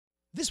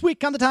This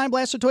week on the Time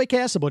Blaster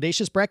Toycast, the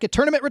Bodacious Bracket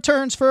Tournament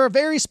returns for a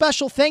very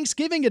special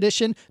Thanksgiving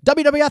edition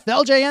WWF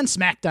LJN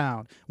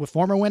SmackDown, with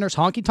former winners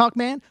Honky Tonk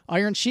Man,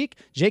 Iron Sheik,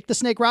 Jake the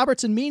Snake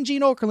Roberts, and Mean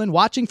Gene Okerlund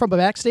watching from a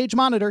backstage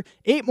monitor.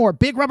 8 more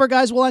big rubber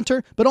guys will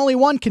enter, but only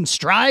one can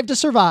strive to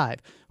survive.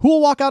 Who will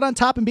walk out on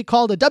top and be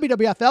called a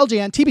WWF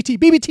LJN TBT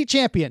BBT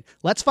champion?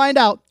 Let's find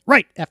out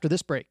right after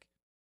this break.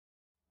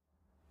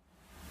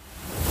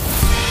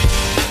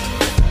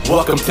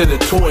 Welcome to the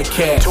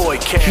Toycast.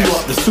 Cue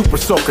up the super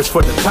soakers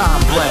for the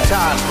time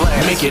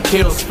blast. Make your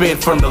tail spin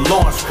from the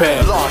launch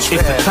pad. It's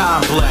the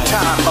time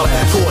blast of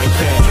the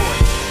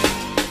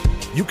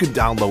Toycast. You can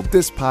download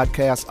this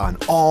podcast on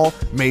all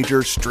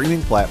major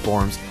streaming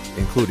platforms,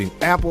 including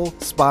Apple,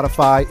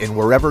 Spotify, and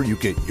wherever you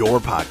get your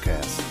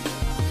podcasts.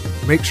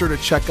 Make sure to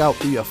check out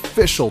the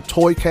official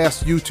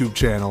Toycast YouTube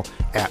channel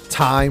at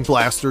Time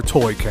Blaster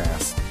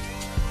Toycast.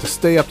 To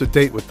stay up to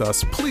date with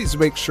us, please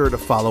make sure to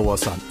follow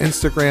us on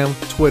Instagram,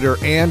 Twitter,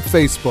 and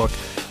Facebook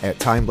at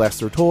Time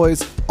Blaster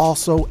Toys,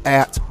 also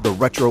at The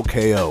Retro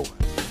KO.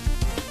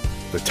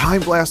 The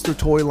Time Blaster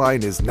toy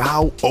line is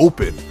now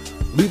open.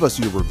 Leave us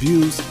your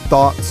reviews,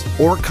 thoughts,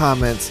 or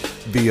comments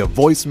via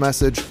voice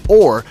message,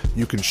 or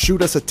you can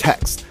shoot us a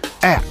text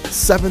at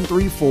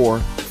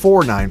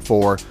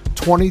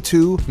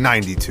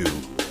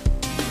 734-494-2292.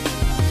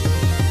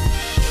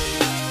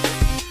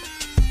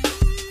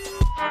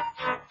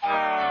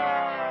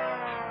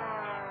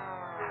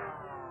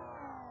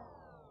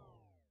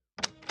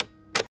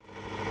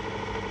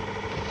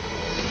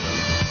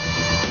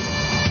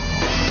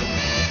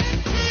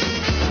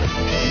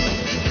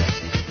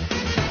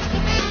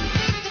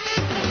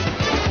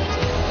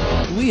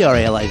 We are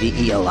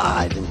ALIVE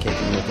alive and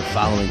kicking with the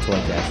following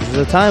Toycast. This is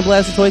a Time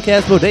Blaster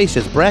Toycast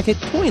Bodacious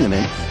Bracket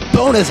Tournament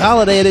bonus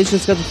holiday edition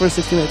scheduled for a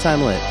 60-minute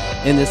time limit.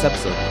 In this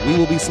episode, we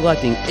will be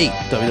selecting 8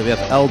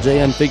 WWF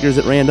LJN figures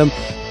at random.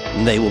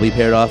 And they will be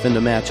paired off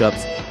into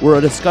matchups where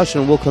a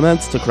discussion will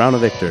commence to crown a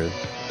victor.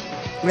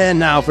 And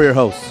now for your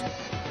hosts.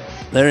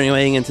 They're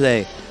weighing in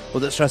today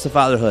with the stress of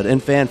fatherhood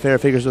and fanfare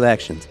figures with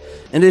actions.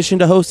 In addition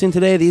to hosting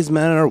today, these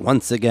men are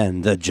once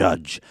again the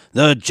judge,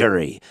 the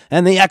jury,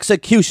 and the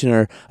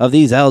executioner of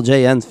these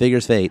LJN's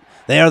figures' fate.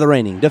 They are the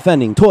reigning,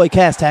 defending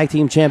Toycast Tag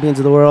Team Champions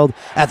of the world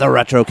at the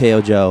Retro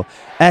KO Joe,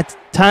 at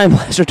Time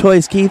Blaster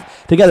Toys Keith,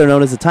 together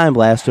known as the Time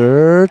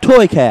Blaster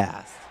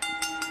Toycast.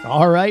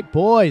 All right,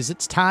 boys,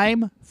 it's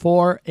time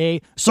for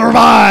a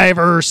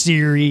Survivor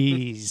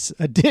Series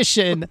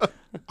edition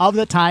of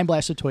the Time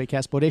Blaster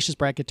Toycast Bodacious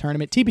Bracket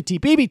Tournament TBT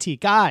BBT.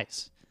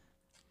 Guys,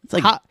 it's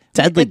like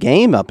deadly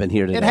game up in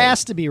here today. It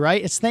has to be,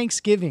 right? It's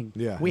Thanksgiving.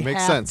 Yeah, we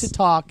makes have sense. to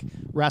talk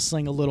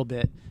wrestling a little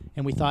bit,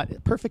 and we thought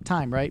perfect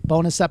time, right?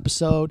 Bonus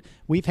episode.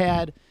 We've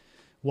had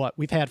what?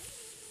 We've had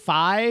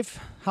 5.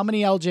 How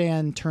many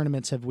LJN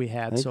tournaments have we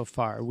had so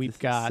far? We've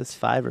got This is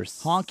 5 or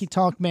Honky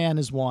Tonk Man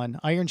is one.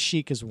 Iron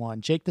Sheik is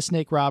one. Jake the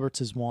Snake Roberts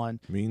is one.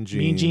 Mean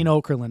Gene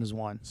Okerlund is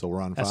one. So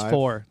we're on 5. That's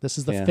 4. This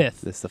is the 5th.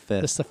 This is the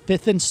 5th. This is the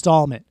 5th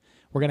installment.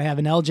 We're going to have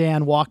an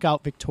LJN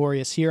walkout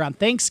victorious here on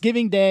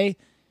Thanksgiving Day.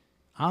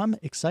 I'm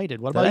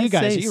excited. What about you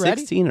guys? Are you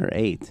ready? 16 or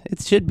 8?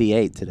 It should be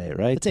 8 today,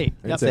 right? It's 8.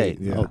 It's Yep. 8.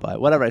 Yeah. Oh,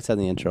 whatever I said in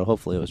the intro,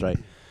 hopefully it was right.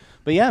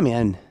 But yeah,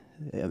 man,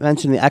 I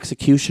mentioned the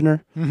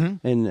executioner,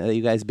 and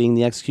you guys being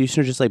the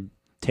executioner, just like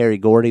Terry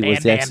Gordy was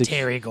the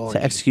Terry Gordy.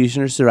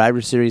 executioner.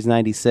 Survivor Series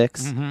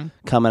 96,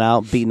 coming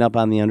out, beating up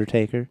on The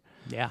Undertaker.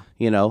 Yeah.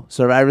 You know,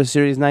 Survivor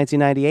Series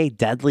 1998,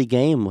 Deadly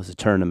Game was a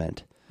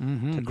tournament.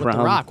 With The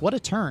Rock. What a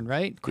turn,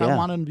 right? Crown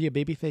wanted him to be a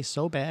babyface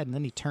so bad, and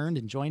then he turned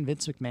and joined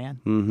Vince McMahon.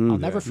 I'll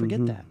never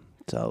forget that.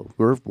 So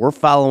we're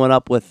following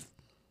up with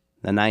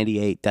the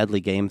 98 Deadly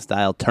Game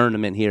style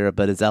tournament here,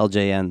 but it's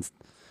LJN's.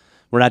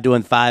 We're not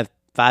doing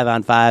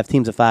 5-on-5,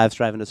 teams of 5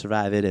 striving to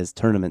survive. It is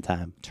tournament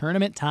time.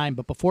 Tournament time.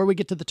 But before we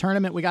get to the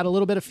tournament, we got a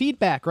little bit of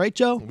feedback, right,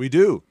 Joe? We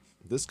do.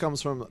 This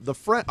comes from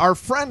our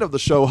friend of the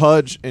show,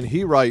 Hudge, and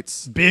he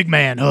writes, Big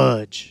man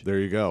Hudge. there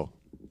you go.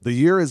 The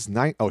year is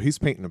he's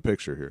painting a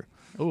picture here.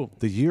 Ooh.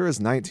 The year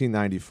is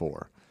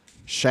 1994.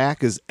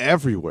 Shaq is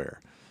everywhere.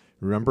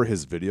 Remember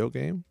his video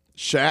game?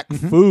 Shaq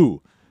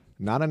Fu.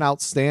 Not an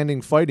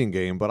outstanding fighting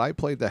game, but I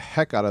played the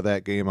heck out of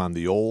that game on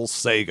the old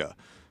Sega.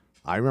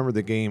 I remember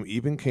the game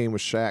even came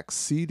with Shaq's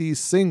CD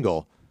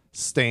single,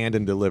 Stand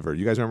and Deliver.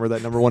 You guys remember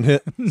that number 1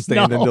 hit?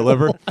 Stand and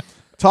Deliver?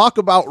 Talk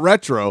about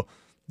retro.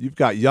 You've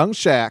got Young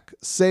Shaq,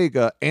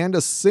 Sega, and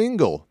a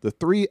single, the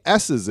 3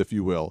 S's, if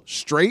you will,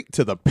 straight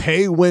to the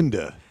pay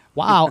window.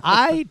 Wow.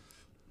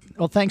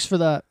 Well, thanks for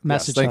the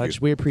message, thank Hudge.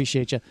 you. We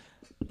appreciate you.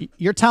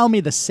 You're telling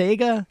me the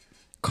Sega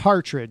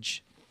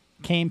cartridge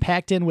came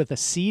packed in with a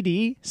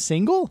CD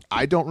single?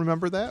 I don't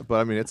remember that,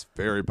 but I mean, it's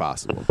very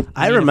possible.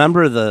 I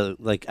remember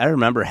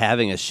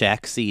having a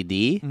Shaq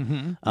CD.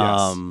 And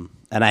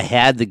I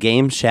had the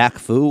game Shaq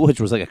Fu,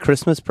 which was like a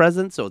Christmas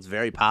present, so it's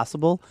very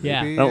possible.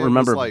 Yeah. Maybe I don't it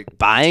remember was, like,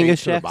 buying a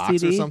taped to the Shaq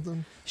box CD. or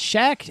something.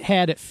 Shaq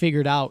had it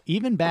figured out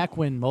even back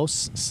when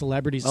most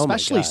celebrities, Oh my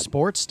especially God.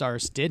 sports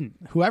stars, didn't.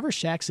 Whoever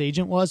Shaq's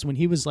agent was when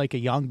he was like a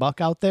young buck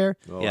out there,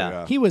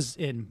 Yeah. he was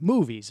in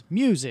movies,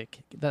 music.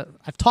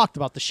 I've talked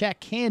about the Shaq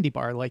candy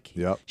bar. Like,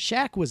 Yep.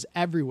 Shaq was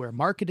everywhere,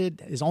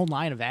 marketed his own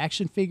line of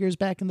action figures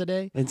back in the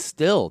day. And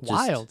still, just,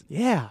 Wild.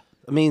 Yeah.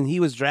 I mean, he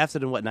was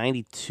drafted in what,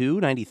 92,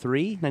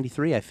 93?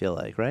 93, I feel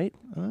like, right?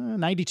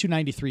 92,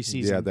 93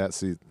 season. Yeah, that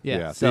season. Yeah.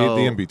 Yeah, So-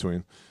 the in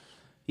between.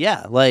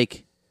 Yeah,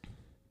 like,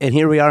 and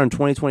here we are in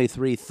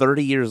 2023,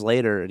 30 years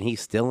later, and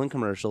he's still in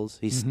commercials.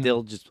 He's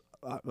still just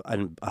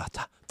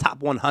top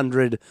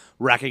 100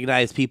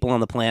 recognized people on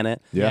the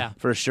planet. Yeah.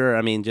 For sure.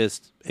 I mean,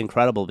 just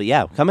incredible. But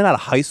yeah, coming out of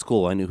high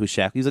school, I knew who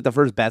Shaq. He was like the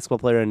first basketball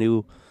player I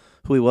knew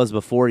who he was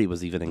before he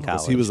was even in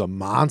college. He was a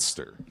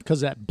monster.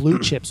 Because that Blue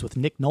Chips with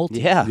Nick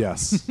Nolte. yeah.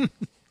 Yes.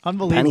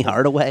 Unbelievable. Penny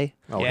Hardaway.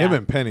 Oh, Yeah. him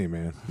and Penny,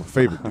 man. My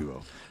favorite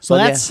duo. So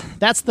Well,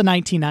 that's the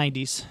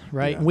 1990s,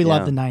 right? Yeah. And we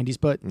love Yeah. the 90s,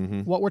 but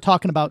what we're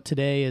talking about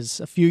today is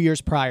a few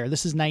years prior.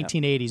 This is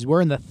 1980s.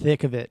 We're in the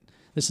thick of it.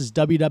 This is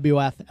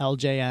WWF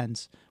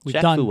LJNs. We've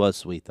Shaq done. Fu was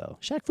sweet, though.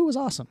 Shaq Fu was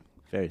awesome.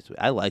 Very sweet.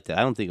 I liked it.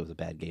 I don't think it was a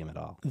bad game at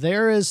all.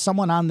 There is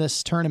someone on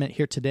this tournament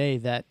here today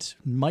that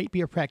might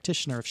be a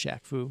practitioner of Shaq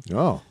Fu.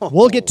 Oh.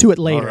 We'll get to it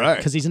later All right.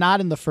 because he's not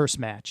in the first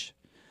match.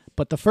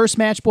 But the first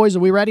match, boys, are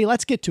we ready?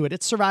 Let's get to it.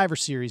 It's Survivor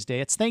Series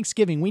Day. It's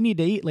Thanksgiving. We need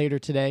to eat later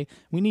today.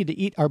 We need to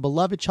eat our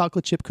beloved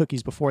chocolate chip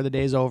cookies before the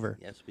day's over.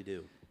 Yes, we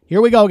do.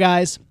 Here we go,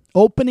 guys.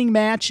 Opening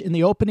match in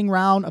the opening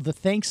round of the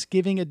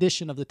Thanksgiving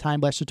edition of the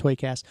Time Blaster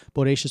Toycast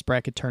Bodacious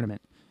Bracket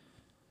Tournament.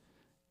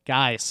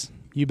 Guys,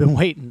 you've been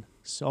waiting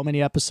so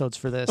many episodes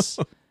for this.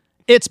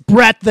 It's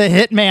Bret the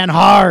Hitman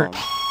Hart.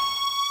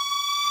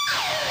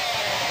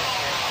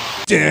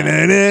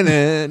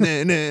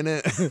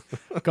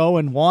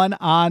 Going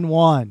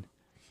one-on-one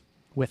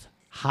with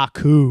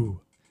Haku.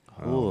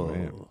 Oh,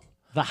 man.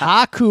 The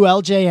Haku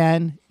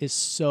LJN is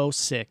so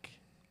sick.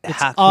 It's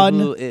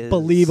Haku is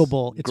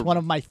unbelievable. It's one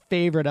of my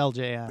favorite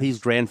LJNs. He's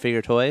Grand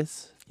Figure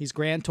Toys. He's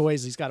Grand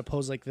Toys. He's got a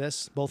pose like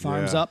this, both Yeah.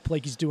 arms up,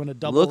 like he's doing a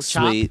double Looks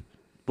chop. sweet,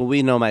 but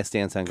we know my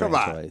stance on Come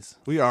Grand on. Toys.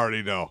 We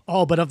already know.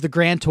 Oh, but of the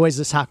Grand Toys,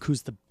 this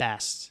Haku's the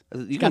best.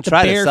 You He's can got the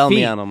try to bare sell me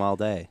feet. on them all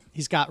day.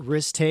 He's got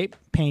wrist tape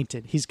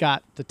painted. He's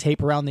got the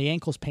tape around the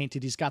ankles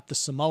painted. He's got the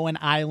Samoan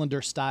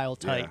Islander style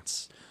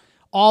tights.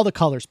 All the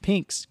colors,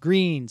 pinks,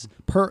 greens,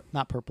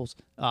 not purples,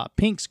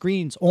 pinks,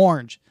 greens,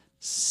 orange.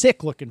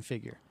 Sick looking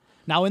figure.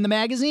 Now in the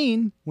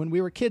magazine, when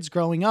we were kids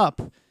growing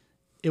up,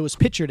 it was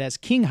pictured as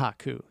King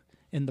Haku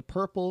in the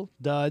purple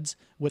duds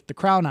with the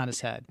crown on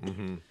his head.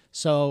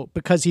 So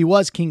because he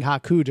was King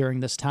Haku during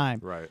this time.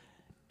 Right.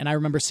 And I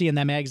remember seeing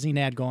that magazine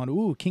ad going,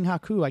 ooh, King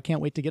Haku, I can't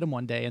wait to get him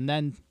one day. And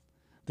then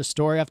the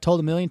story I've told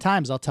a million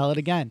times, I'll tell it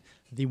again.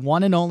 The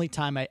one and only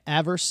time I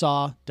ever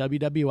saw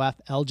WWF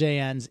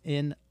LJNs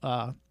in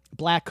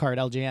black card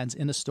LJNs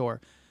in a store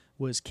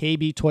was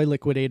KB Toy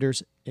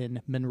Liquidators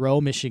in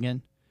Monroe,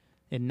 Michigan.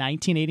 In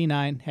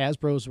 1989,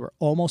 Hasbro's were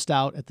almost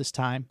out at this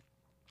time.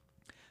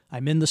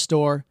 I'm in the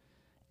store,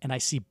 and I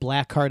see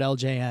black card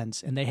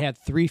LJNs, and they had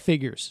 3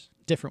 figures,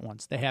 different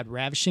ones. They had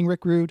Ravishing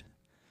Rick Rude,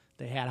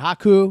 they had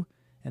Haku,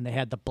 and they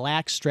had the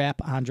black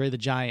strap Andre the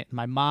Giant.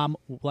 My mom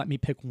let me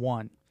pick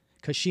one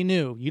because she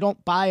knew you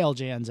don't buy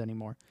LJNs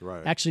anymore.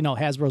 Right. Actually, no,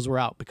 Hasbro's were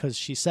out because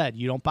she said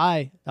you don't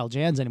buy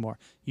LJNs anymore.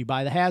 You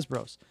buy the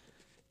Hasbro's.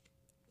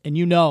 And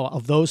you know,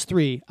 of those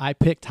 3, I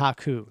picked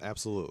Haku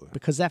Absolutely.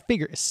 because that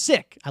figure is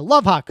sick. I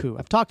love Haku.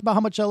 I've talked about how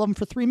much I love him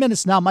for 3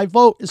 minutes now. My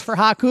vote is for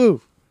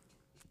Haku.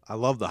 I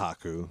love the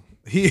Haku.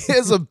 He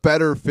is a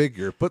better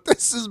figure, but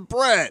this is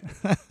Brett.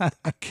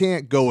 I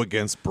can't go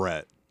against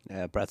Brett.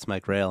 Yeah, Brett's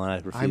Mike Rail, and I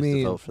refuse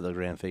to vote for the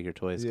Grand Figure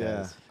Toys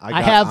guys.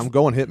 I'm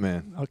going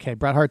Hitman. Okay,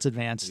 Bret Hart's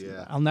advanced.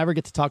 Yeah. I'll never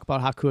get to talk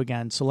about Haku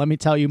again. So let me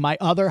tell you my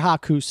other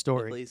Haku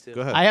story. Please do.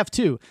 Go ahead. I have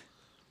 2.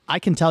 I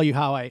can tell you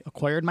how I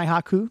acquired my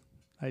Haku.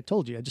 I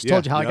told you. I just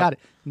told you how I got it.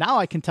 Now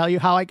I can tell you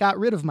how I got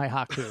rid of my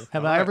Haku.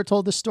 Have I ever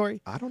told this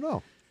story? I don't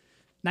know.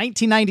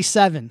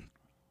 1997.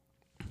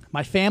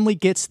 My family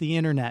gets the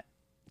internet.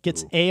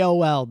 Gets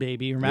AOL,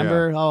 baby.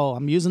 Remember? Yeah. Oh,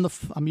 I'm using the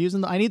I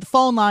need the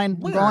phone line.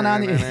 I'm going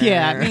on the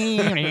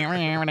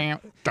yeah.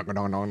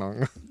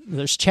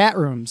 There's chat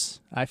rooms.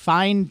 I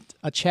find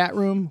a chat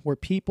room where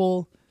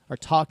people are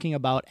talking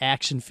about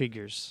action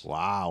figures.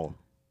 Wow.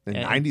 In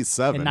And-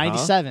 97. In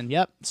 97,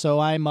 yep. So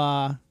I'm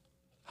how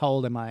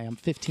old am I? I'm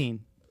 15.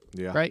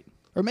 Yeah. Right?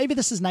 Or maybe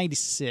this is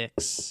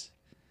 96.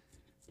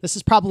 This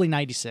is probably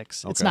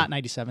 96. It's Okay. not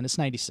 97. It's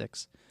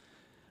 96.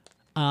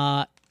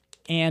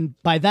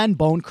 And by then,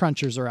 Bone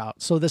Crunchers are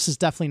out. So this is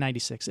definitely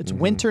 96. It's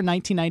winter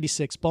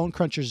 1996. Bone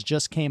Crunchers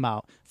just came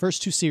out.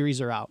 First 2 series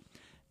are out.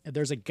 And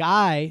there's a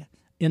guy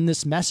in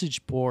this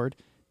message board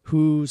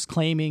who's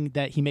claiming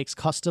that he makes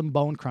custom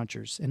Bone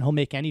Crunchers, and he'll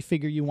make any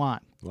figure you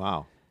want.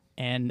 Wow.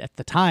 And at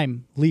the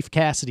time, Leaf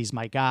Cassidy's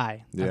my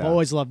guy. I've Yeah.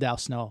 always loved Al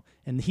Snow.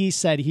 And he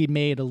said he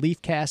made a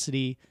Leaf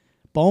Cassidy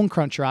Bone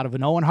Cruncher out of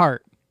an Owen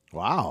Hart.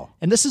 Wow.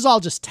 And this is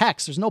all just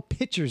text. There's no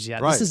pictures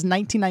yet. Right. This is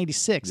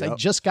 1996. I Yep.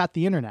 just got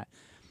the internet.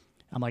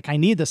 I'm like, I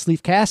need this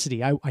Leaf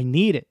Cassidy. I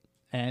need it.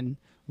 And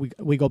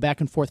We go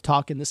back and forth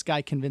talking. This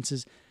guy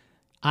convinces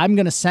I'm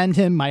going to send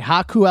him my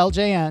Haku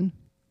LJN,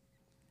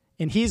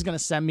 and he's going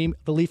to send me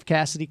the Leif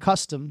Cassidy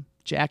custom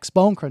Jack's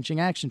bone crunching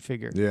action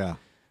figure. Yeah.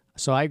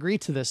 So I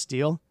agreed to this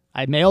deal.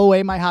 I mail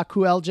away my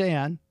Haku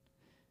LJN.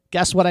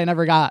 Guess what I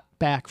never got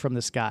back from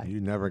this guy? You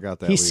never got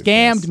that. He Leif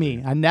scammed Cassidy.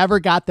 me. I never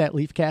got that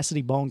Leif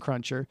Cassidy bone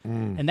cruncher.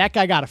 And that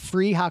guy got a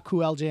free Haku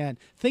LJN.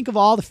 Think of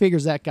all the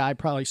figures that guy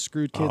probably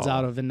screwed kids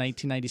out of in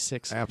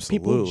 1996. Absolutely.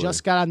 People who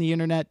just got on the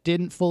internet,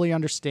 didn't fully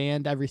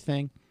understand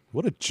everything.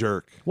 What a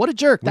jerk. What a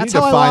jerk. We That's need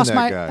to how I find lost that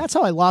my guy. That's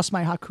how I lost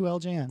my Haku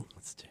LJN.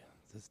 It's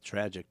a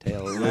tragic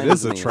tale. It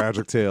is a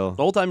tragic tale.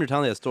 The whole time you're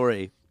telling that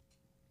story,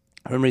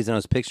 for some reason I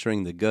was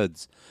picturing The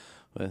Goods,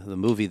 the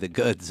movie The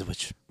Goods,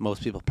 which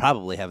most people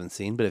probably haven't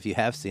seen, but if you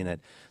have seen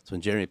it, it's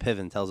when Jeremy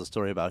Piven tells a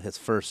story about his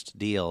first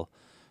deal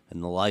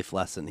and the life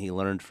lesson he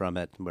learned from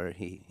it, where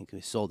he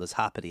sold his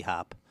hoppity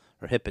hop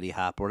or hippity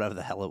hop or whatever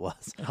the hell it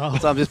was. Oh.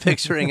 So I'm just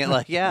picturing it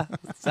like, yeah,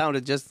 it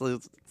sounded just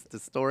like the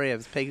story. I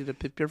was painting a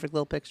perfect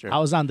little picture. I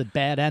was on the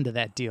bad end of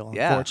that deal,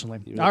 Yeah,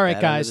 unfortunately. you were All at right,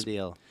 that end of guys. the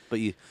deal. But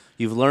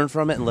you've learned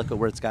from it, and look at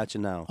where it's got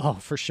you now. Oh,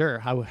 for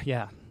sure.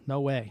 Yeah, no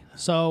way.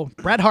 So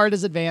Bret Hart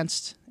is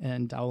advanced,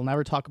 and I will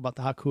never talk about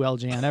the Haku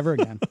LJN ever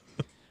again.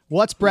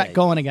 What's Bret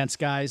going against,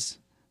 guys?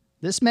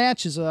 This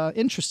match is an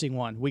interesting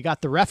one. We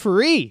got the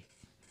referee,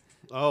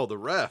 Oh, the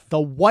ref. the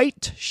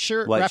white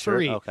shirt White shirt,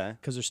 referee. okay.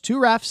 Because there's two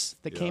refs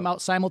that came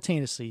out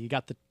simultaneously. You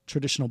got the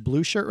traditional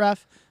blue shirt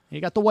ref, and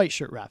you got the white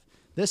shirt ref.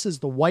 This is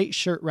the white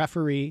shirt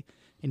referee,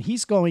 and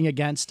he's going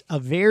against a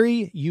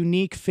very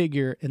unique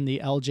figure in the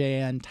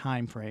LJN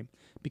time frame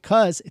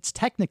because it's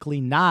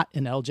technically not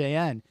an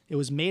LJN. It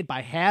was made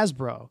by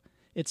Hasbro.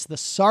 It's the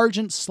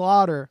Sergeant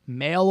Slaughter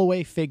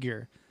mail-away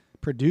figure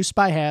produced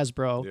by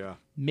Hasbro, Yeah.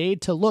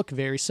 made to look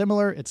very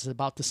similar. It's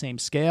about the same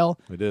scale.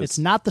 It is. It's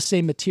not the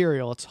same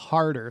material. It's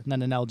harder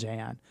than an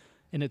LJN.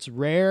 And it's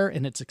rare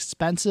and it's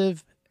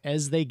expensive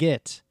as they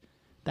get.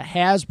 The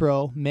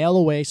Hasbro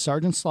mail-away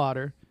Sergeant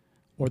Slaughter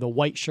or the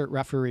white shirt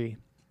referee.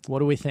 What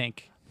do we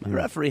think? My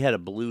referee had a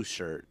blue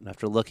shirt.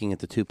 After looking at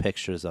the two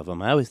pictures of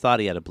him, I always thought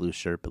he had a blue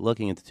shirt, but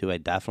looking at the two, I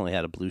definitely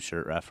had a blue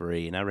shirt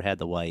referee. Never had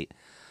the white.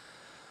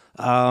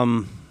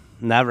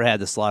 Never had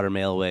the Slaughter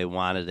mail away.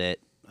 Wanted it,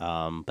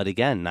 but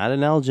again, not an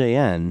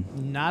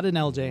LJN. Not an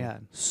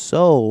LJN.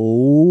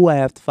 So I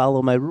have to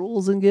follow my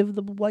rules and give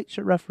the white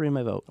shirt referee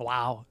my vote.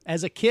 Wow.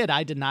 As a kid,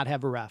 I did not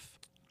have a ref.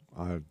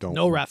 I don't.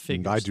 No ref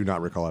figures. I do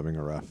not recall having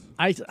a ref.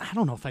 I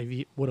don't know if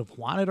I would have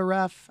wanted a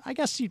ref. I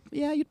guess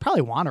you'd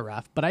probably want a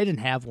ref, but I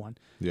didn't have one.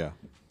 Yeah.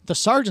 The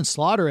Sergeant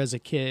Slaughter as a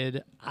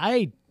kid,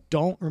 I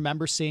don't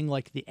remember seeing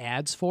like the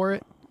ads for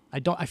it.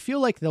 I feel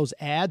like those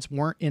ads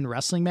weren't in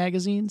wrestling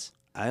magazines.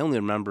 I only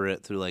remember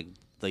it through like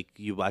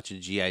you watch a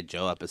G.I.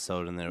 Joe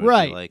episode and there would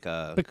Right. be like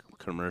a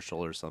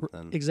commercial or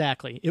something.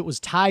 Exactly. It was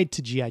tied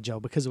to G.I. Joe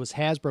because it was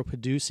Hasbro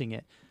producing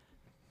it.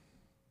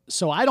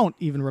 So I don't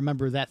even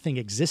remember that thing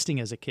existing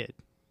as a kid.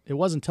 It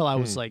wasn't until I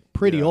was like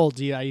pretty old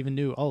I even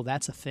knew, oh,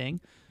 that's a thing.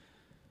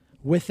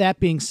 With that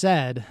being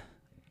said,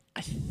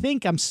 I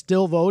think I'm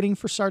still voting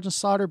for Sergeant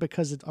Slaughter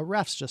because a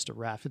ref's just a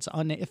ref.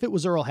 If it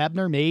was Earl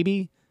Hebner,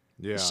 maybe.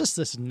 Yeah. It's just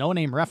this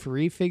no-name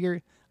referee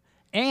figure.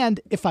 And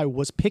if I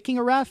was picking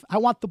a ref, I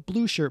want the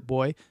blue shirt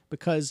boy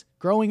because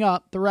growing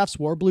up, the refs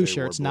wore blue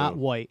shirts, not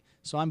blue. white.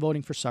 So I'm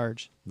voting for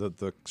Sarge.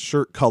 The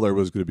shirt color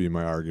was going to be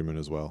my argument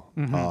as well.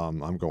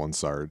 I'm going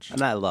Sarge.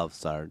 And I love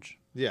Sarge.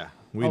 Yeah,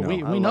 we Oh, know. we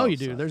I know love you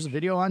do. Sarge. There's a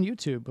video on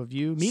YouTube of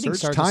you meeting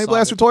Search Sergeant Time Slaughter.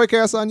 Blaster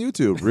Toycast on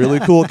YouTube. Really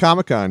cool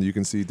Comic-Con. You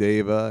can see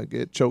Dave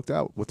get choked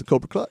out with the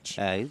Cobra Clutch.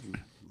 Yeah, he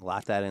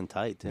locked that in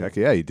tight too. Heck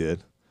yeah, he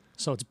did.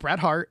 So it's Bret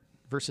Hart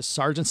versus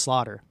Sergeant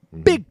Slaughter.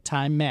 Big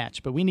time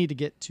match, but we need to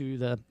get to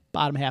the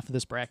bottom half of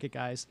this bracket,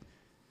 guys.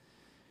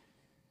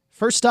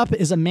 First up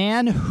is a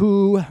man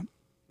who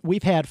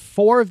we've had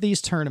 4 of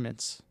these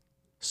tournaments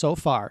so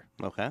far.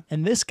 Okay.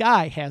 And this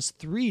guy has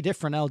 3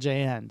 different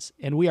LJNs,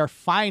 and we are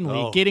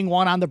finally getting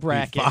one on the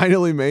bracket.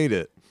 Finally made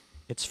it.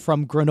 It's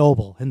from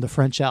Grenoble in the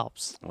French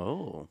Alps.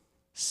 Oh.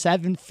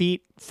 7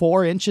 feet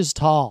 4 inches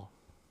tall,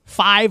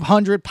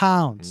 500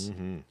 pounds.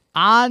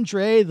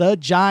 Andre the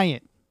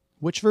Giant.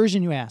 Which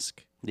version, you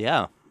ask?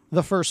 Yeah.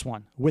 The first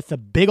one with the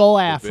big ol'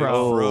 afro.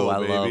 Afro, I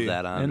love baby.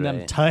 that, Andre. And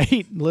them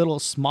tight little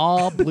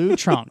small blue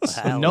trunks.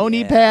 Hell No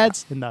knee yeah.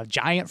 pads and the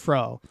giant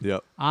fro.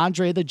 Yep.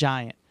 Andre the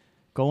Giant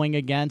going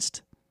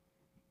against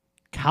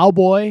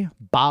Cowboy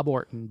Bob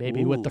Orton,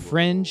 baby, with the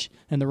fringe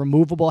and the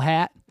removable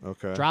hat,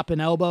 Okay.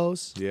 dropping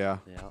elbows. Yeah.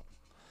 Yeah.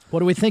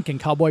 What are we thinking?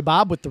 Cowboy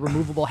Bob with the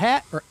removable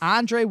hat or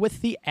Andre with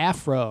the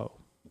afro?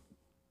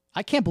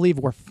 I can't believe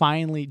we're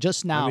finally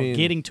just now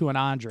getting to an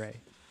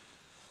Andre.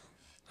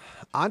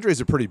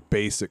 Andre's a pretty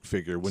basic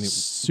figure. When you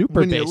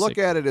Super you basic. look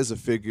at it as a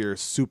figure,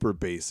 super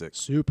basic.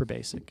 Super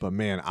basic. But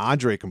man,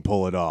 Andre can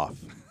pull it off.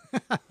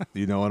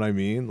 You know what I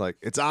mean? Like,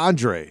 it's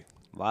Andre.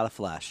 A lot of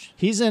flesh.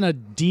 He's in a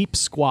deep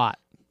squat.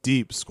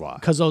 Deep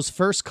squat. Because those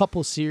first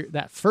couple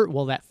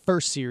that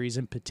first series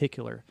in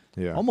particular,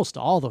 Yeah. almost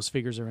all those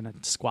figures are in a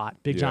squat.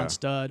 Big John Yeah.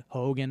 Studd,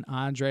 Hogan,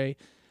 Andre.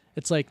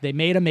 It's like they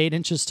made him 8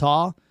 inches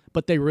tall,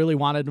 but they really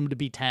wanted them to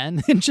be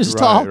 10 inches Right,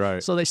 tall.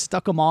 right. So they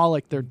stuck them all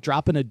like they're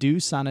dropping a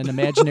deuce on an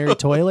imaginary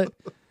toilet.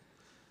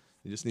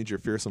 You just need your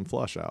fearsome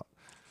flush out.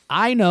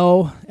 I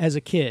know as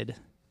a kid,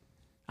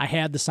 I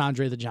had the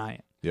Andre the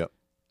Giant. Yep.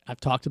 I've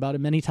talked about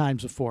it many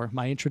times before.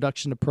 My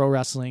introduction to pro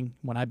wrestling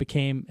when I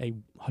became a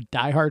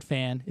diehard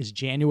fan is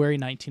January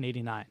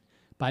 1989.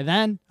 By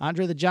then,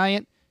 Andre the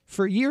Giant,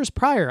 for years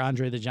prior,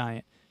 Andre the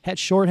Giant had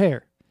short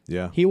hair.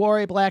 Yeah. He wore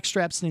a black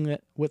strap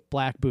singlet with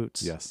black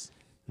boots. Yes.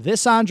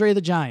 This Andre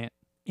the Giant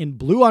in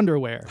blue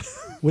underwear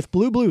with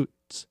blue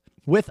boots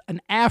with an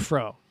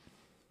afro.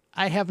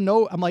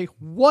 I'm like,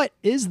 what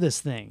is this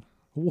thing?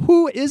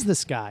 Who is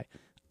this guy?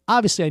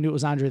 Obviously, I knew it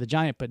was Andre the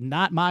Giant, but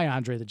not my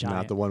Andre the Giant.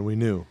 Not the one we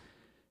knew.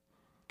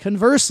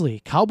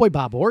 Conversely, Cowboy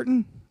Bob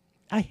Orton,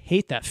 I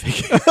hate that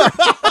figure.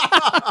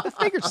 That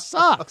figure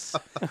sucks.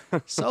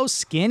 So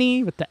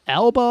skinny with the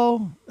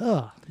elbow.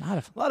 Ugh, not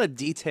A lot of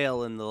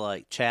detail in the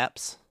like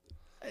chaps.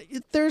 he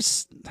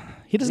doesn't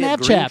he have have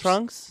green chaps.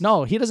 trunks?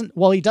 No, he doesn't.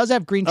 Well, he does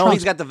have green Oh, trunks.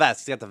 he's got the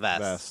vest. He's got the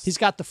vest. He's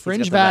got the He's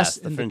fringe got the vest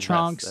and the fringe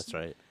trunks. Vest. That's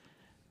right.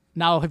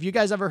 Now, have you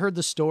guys ever heard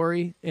the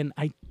story? And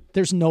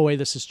there's no way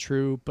this is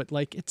true, but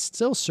like it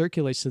still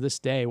circulates to this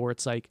day where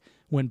it's like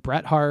when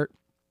Bret Hart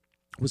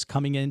was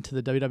coming into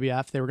the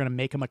WWF, they were going to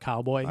make him a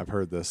cowboy. I've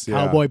heard this.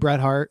 Yeah. Cowboy Bret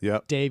Hart.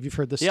 Yep. Dave, you've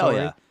heard this Yeah, oh, story.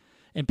 yeah.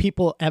 And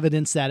people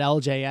evidence that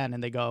LJN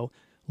and they go,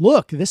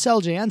 look, this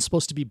LJN's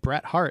supposed to be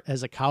Bret Hart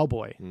as a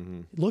cowboy.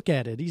 Mm-hmm. Look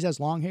at it. He has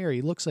long hair.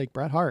 He looks like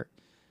Bret Hart.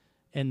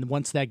 And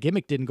once that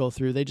gimmick didn't go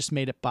through, they just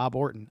made it Bob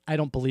Orton. I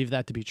don't believe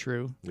that to be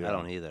true. Yeah. I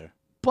don't either.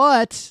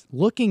 But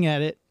looking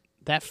at it,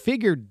 that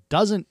figure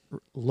doesn't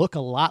look a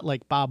lot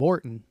like Bob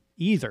Orton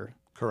either.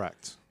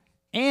 Correct.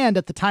 And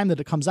at the time that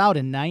it comes out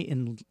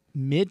in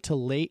mid to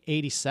late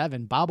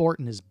 87, Bob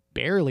Orton is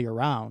barely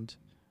around.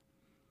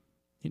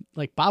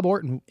 Like Bob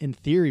Orton, in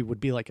theory, would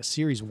be like a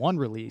Series 1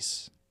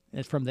 release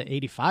from the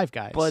 85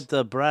 guys. But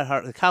the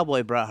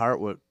Cowboy Bret Hart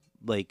would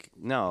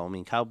no. I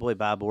mean, Cowboy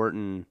Bob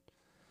Orton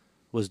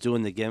was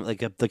doing the game like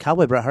the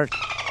Cowboy Bret Hart.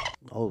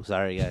 Oh,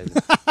 sorry guys.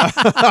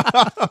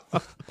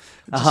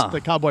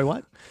 The Cowboy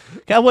what?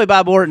 Cowboy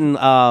Bob Orton,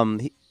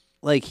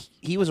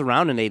 he was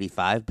around in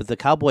 85, but the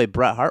Cowboy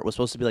Bret Hart was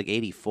supposed to be like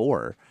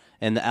 84,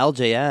 and the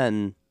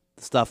LJN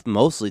stuff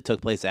mostly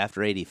took place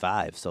after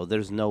 85, so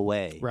there's no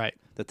way. Right.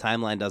 The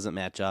timeline doesn't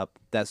match up.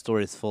 That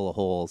story is full of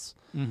holes.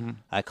 Mm-hmm.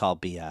 I call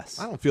BS.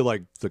 I don't feel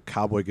like the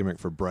cowboy gimmick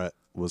for Brett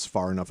was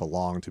far enough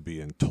along to be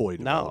in toy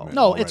development.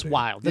 No, already. it's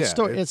wild. The Yeah,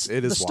 story, it is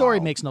the story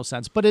wild. makes no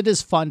sense, but it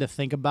is fun to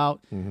think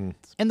about. Mm-hmm.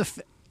 And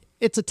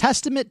it's a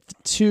testament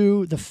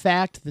to the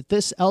fact that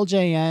this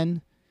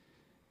LJN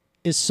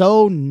is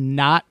so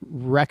not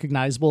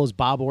recognizable as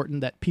Bob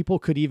Orton that people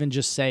could even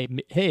just say,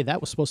 hey, that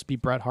was supposed to be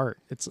Bret Hart.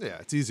 It's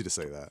easy to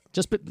say that.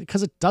 just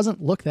because it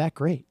doesn't look that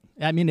great.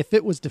 I mean, if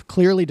it was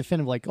clearly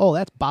definitive, like, oh,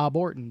 that's Bob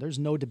Orton, there's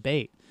no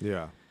debate.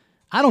 Yeah.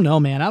 I don't know,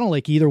 man. I don't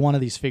like either one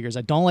of these figures.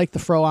 I don't like the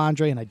Fro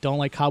Andre, and I don't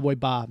like Cowboy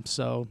Bob.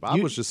 So Bob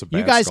was just a bad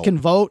you guys sculpt. can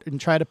vote and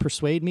try to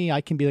persuade me.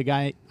 I can be the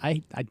guy.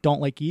 I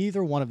don't like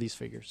either one of these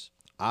figures.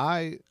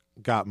 I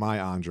got my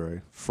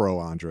Fro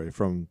Andre,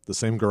 from the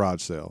same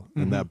garage sale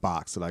in that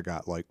box that I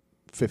got like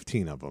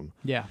 15 of them.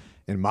 Yeah.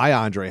 And my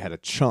Andre had a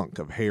chunk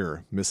of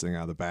hair missing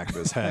out of the back of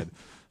his head.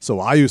 So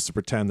I used to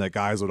pretend that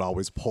guys would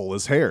always pull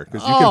his hair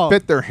because you can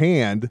fit their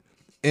hand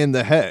in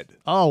the head.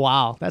 Oh,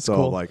 wow. That's So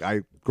cool. like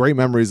great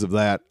memories of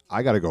that.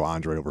 I got to go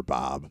Andre over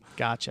Bob.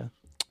 Gotcha.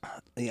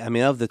 I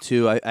mean, of the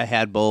two, I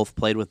had both,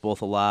 played with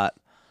both a lot.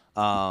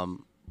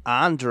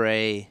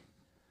 Andre,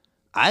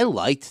 I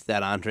liked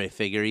that Andre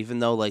figure, even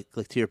though, like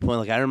to your point,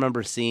 like I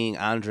remember seeing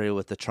Andre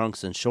with the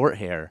trunks and short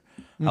hair.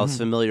 I was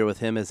familiar with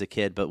him as a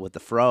kid, but with the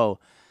fro,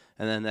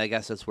 and then I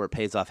guess that's where it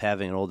pays off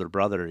having an older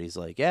brother. He's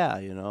like, yeah,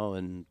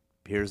 and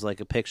here's like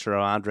a picture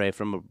of Andre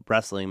from a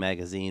wrestling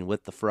magazine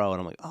with the fro,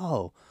 and I'm like,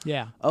 oh,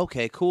 Yeah.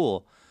 okay,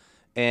 cool.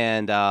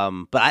 And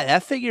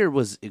that figure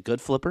was a good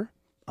flipper.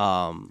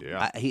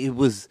 It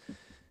was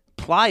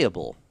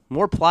pliable,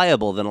 more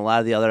pliable than a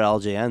lot of the other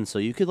LJNs. So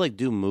you could like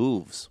do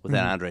moves with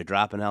that Andre,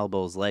 dropping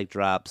elbows, leg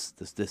drops,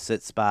 the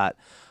sit spot.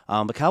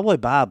 But Cowboy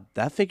Bob,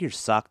 that figure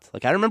sucked.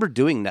 Like I remember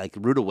doing like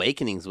Rude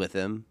Awakenings with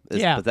him.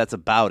 But that's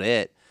about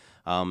it.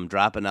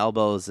 Dropping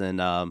elbows,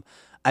 and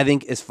I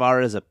think as far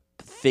as a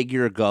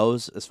figure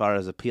goes, as far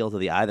as appeal to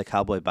the eye, the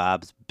Cowboy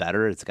Bob's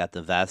better. It's got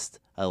the vest.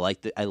 I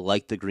like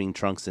the green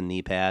trunks and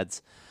knee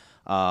pads.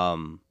 I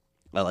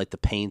like the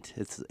paint.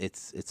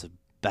 It's a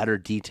better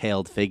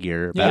detailed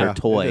figure, better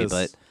toy, it is.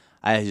 but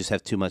I just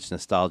have too much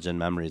nostalgia and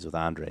memories with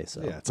Andre.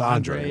 So Yeah, it's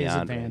Andre. is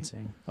Andre.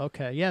 advancing.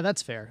 Okay. Yeah,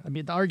 that's fair. I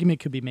mean, the argument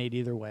could be made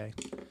either way.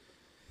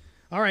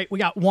 All right. We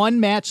got one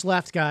match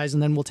left, guys,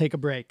 and then we'll take a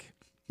break.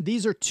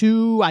 These are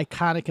two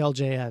iconic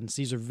LJNs.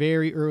 These are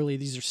very early.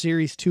 These are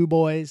Series 2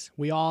 boys.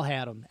 We all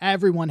had them.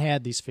 Everyone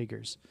had these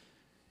figures.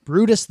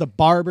 Brutus the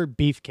Barber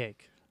Beefcake.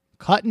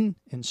 Cutting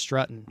and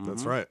strutting.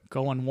 That's right.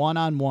 Going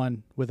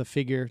one-on-one with a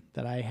figure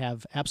that I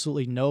have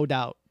absolutely no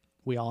doubt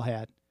we all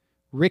had.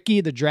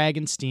 Ricky the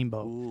Dragon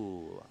Steamboat.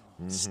 Ooh.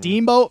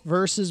 Steamboat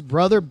versus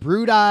Brother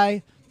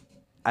Brudai.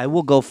 I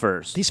will go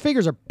first. These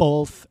figures are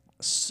both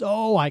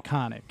so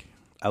iconic.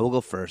 I will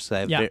go first. I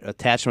have Yeah.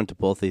 attachment to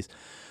both these.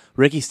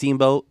 Ricky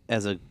Steamboat,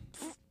 as a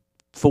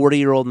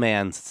 40-year-old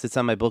man, sits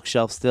on my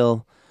bookshelf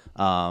still.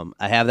 I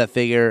have that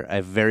figure. I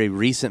have very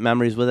recent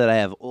memories with it. I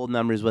have old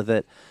memories with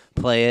it.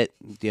 Play it.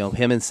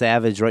 Him and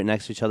Savage right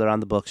next to each other on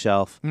the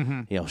bookshelf.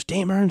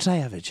 Damer and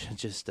Savage.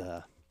 Just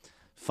a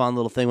fun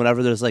little thing.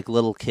 Whenever there's like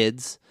little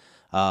kids,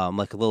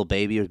 like a little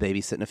baby or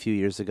babysitting a few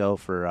years ago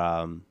for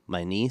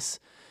my niece,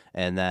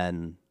 and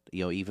then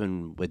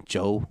even when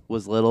Joe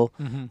was little,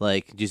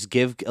 like just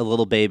give a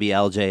little baby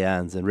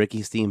LJNs, and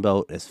Ricky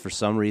Steamboat is for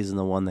some reason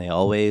the one they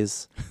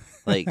always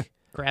like.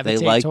 They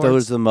like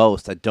those the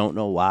most. I don't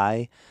know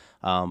why.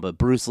 But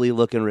Bruce Lee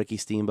looking Ricky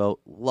Steamboat.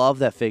 Love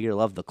that figure.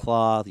 Love the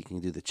claw. You can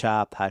do the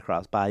chop, high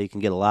cross body. You can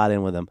get a lot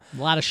in with him.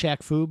 A lot of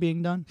Shaq Fu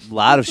being done. A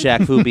lot of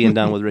Shaq Fu being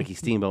done with Ricky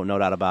Steamboat, no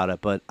doubt about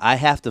it. But I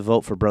have to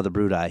vote for Brother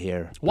Brudai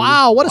here.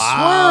 Wow, what a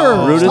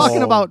swerve. Brutus.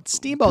 Talking about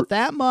Steamboat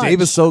that much. Dave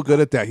is so good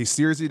at that. He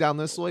steers you down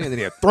this way, and then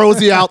he throws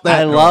you out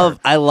that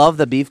I love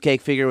the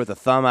beefcake figure with the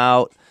thumb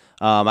out.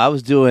 I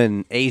was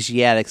doing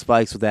Asiatic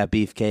spikes with that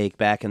beefcake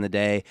back in the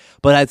day,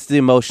 but it's the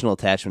emotional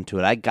attachment to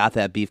it. I got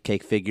that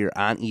beefcake figure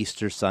on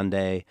Easter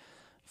Sunday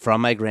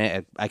from my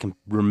I can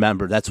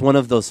remember. That's one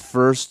of those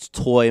first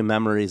toy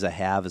memories I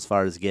have as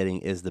far as getting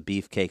is the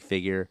beefcake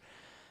figure,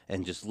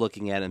 and just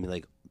looking at it and be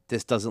like,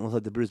 this doesn't look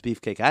like the Bruce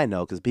Beefcake I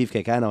know, because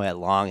Beefcake I know had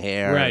long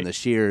hair and the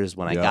shears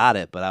when I got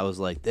it, but I was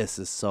like, this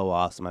is so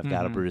awesome. I've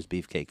got a Bruce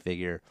Beefcake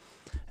figure,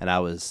 and I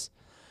was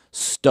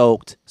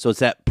stoked. So it's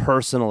that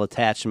personal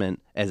attachment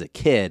as a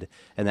kid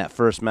and that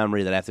first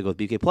memory that I have to go with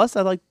BK. Plus,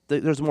 I like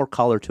there's more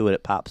color to it.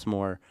 It pops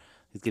more.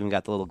 He's even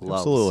got the little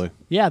gloves. Absolutely.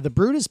 Yeah, the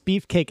Brutus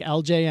Beefcake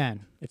LJN.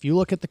 If you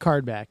look at the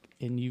card back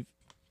and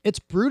it's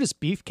Brutus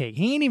Beefcake.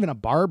 He ain't even a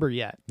barber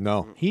yet.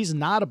 No. He's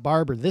not a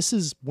barber. This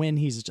is when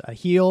he's a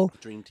heel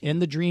in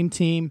the Dream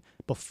Team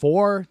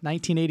before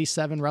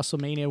 1987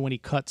 WrestleMania when he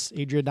cuts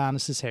Adrian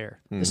Adonis'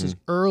 hair. This is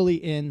early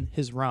in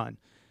his run.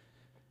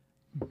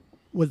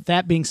 With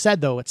that being said,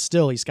 though, it's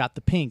still, he's got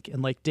the pink.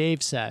 And like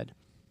Dave said,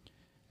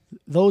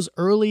 those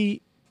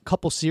early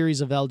couple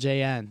series of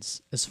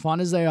LJNs, as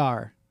fun as they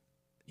are,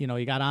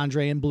 you got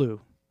Andre in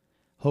blue,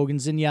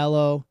 Hogan's in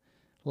yellow,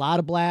 a lot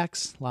of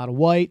blacks, a lot of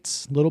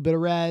whites, a little bit of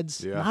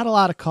reds, not a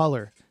lot of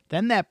color.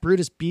 Then that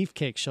Brutus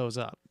Beefcake shows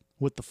up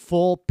with the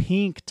full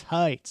pink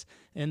tights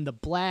and the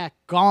black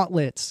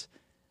gauntlets.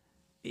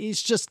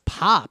 It's just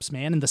pops,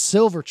 man. And the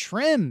silver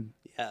trim.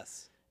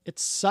 Yes.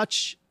 It's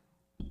such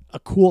a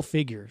cool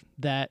figure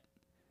that,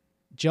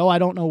 Joe, I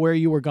don't know where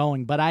you were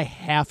going, but I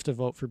have to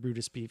vote for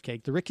Brutus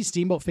Beefcake. The Ricky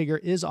Steamboat figure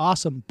is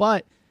awesome,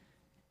 but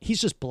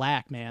he's just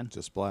black, man.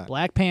 Just black.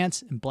 Black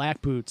pants and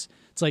black boots.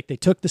 It's like they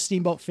took the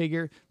Steamboat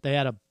figure, they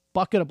had a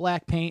bucket of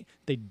black paint,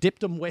 they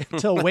dipped him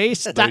to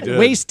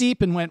waist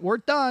deep and went, we're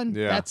done.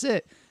 Yeah. That's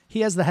it.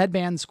 He has the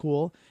headband's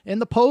cool,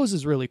 and the pose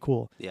is really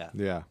cool.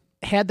 Yeah.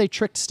 Had they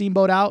tricked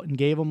Steamboat out and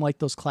gave him like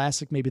those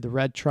classic, maybe the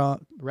red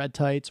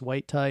tights,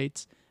 white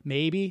tights,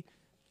 maybe,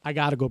 I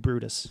got to go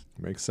Brutus.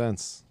 Makes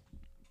sense.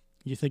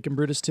 You thinking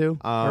Brutus too?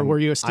 Or were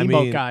you a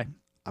Steamboat guy?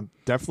 I'm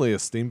definitely a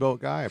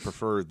Steamboat guy. I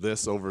prefer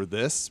this over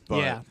this. But,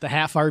 yeah, the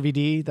half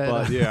RVD.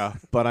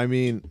 But I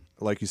mean,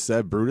 like you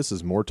said, Brutus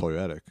is more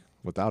toyetic,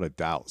 without a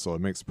doubt. So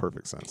it makes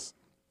perfect sense.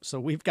 So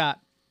we've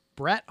got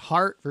Bret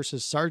Hart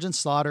versus Sergeant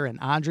Slaughter and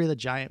Andre the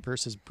Giant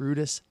versus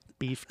Brutus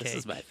Beefcake. This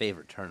is my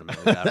favorite tournament.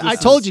 I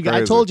told you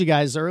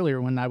guys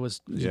earlier when I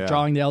was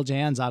drawing the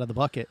LJNs out of the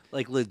bucket.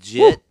 Like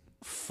legit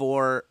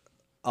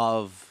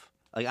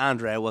like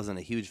Andre, I wasn't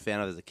a huge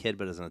fan of as a kid,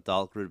 but as an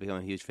adult grew to become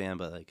a huge fan.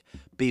 But like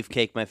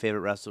Beefcake, my favorite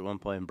wrestler at one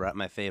point, and Bret,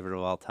 my favorite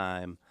of all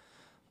time.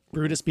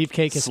 Brutus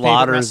Beefcake, his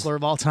favorite wrestler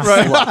of all time.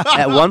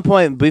 At one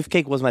point,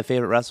 Beefcake was my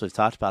favorite wrestler. We've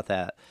talked about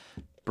that.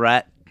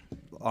 Bret,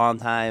 long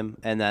time,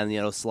 and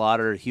then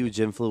Slaughter, huge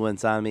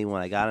influence on me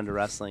when I got into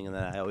wrestling, and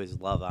then I always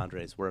love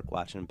Andre's work,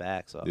 watching him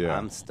back. So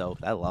I'm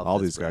stoked. I love all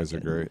this these guys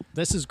bracket. are great.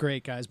 This is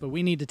great, guys, but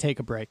we need to take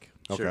a break.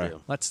 Okay. Sure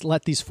do. Let's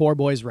let these four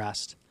boys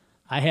rest.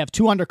 I have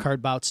 2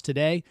 undercard bouts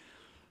today.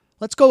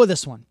 Let's go with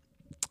this one.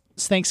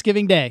 It's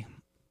Thanksgiving Day.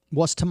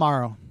 What's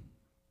tomorrow?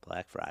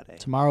 Black Friday.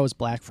 Tomorrow is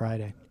Black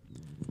Friday.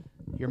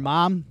 Your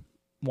mom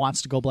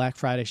wants to go Black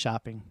Friday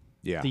shopping.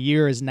 Yeah. The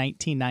year is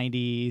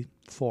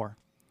 1994.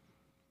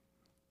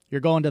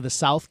 You're going to the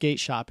Southgate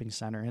Shopping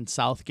Center in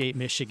Southgate,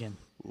 Michigan.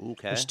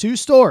 Okay. There's 2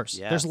 stores.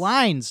 Yes. There's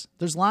lines.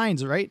 There's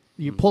lines, right?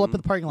 You pull up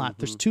at the parking lot.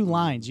 There's 2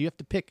 lines. You have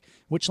to pick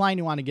which line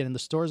you want to get in. The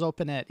store's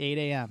open at 8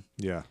 a.m.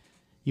 Yeah.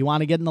 You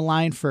want to get in the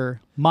line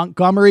for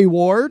Montgomery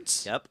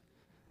Wards? Yep.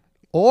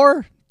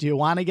 Or do you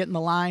want to get in the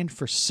line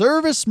for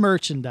service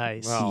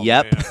merchandise? Oh,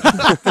 Yep.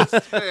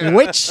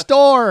 Which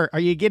store are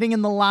you getting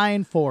in the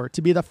line for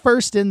to be the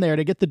first in there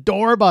to get the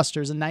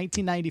doorbusters in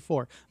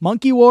 1994?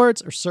 Monkey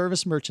Wards or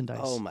service merchandise?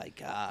 Oh my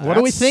God. What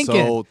are we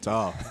thinking? So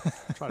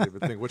tough. I'm trying to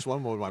even think which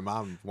one would my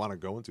mom want to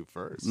go into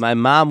first. My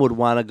mom would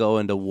want to go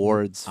into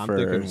Wards I'm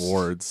first. thinking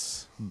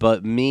Wards.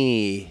 But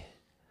me,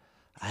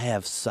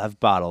 I've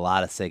bought a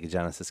lot of Sega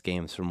Genesis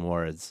games from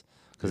Wards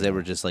because they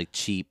were just like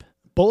cheap.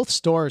 Both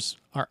stores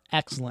are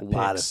excellent A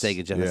lot of picks.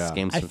 Sega Genesis Yeah.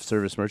 games of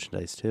service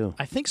merchandise too.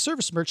 I think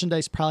Service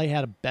Merchandise probably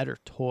had a better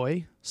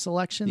toy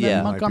selection Yeah.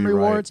 than Might be Montgomery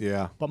right, Ward's.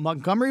 yeah. But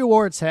Montgomery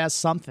Ward's has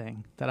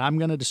something that I'm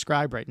going to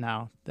describe right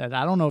now that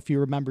I don't know if you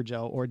remember,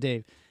 Joe or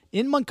Dave.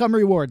 In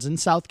Montgomery Ward's in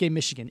Southgate,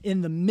 Michigan,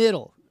 in the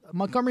middle,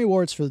 Montgomery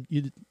Ward's, for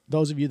you,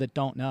 those of you that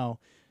don't know,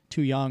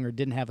 too young or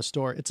didn't have a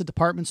store, it's a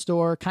department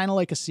store, kind of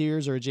like a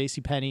Sears or a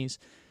JCPenney's.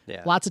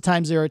 Yeah. Lots of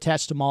times they were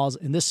attached to malls.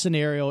 In this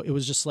scenario, it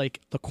was just like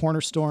the corner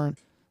store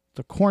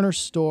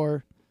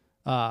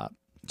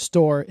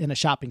store in a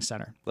shopping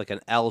center. Like an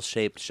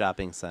L-shaped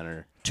shopping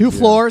center. 2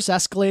 floors,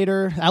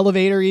 escalator,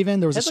 elevator even.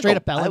 There was a It's like straight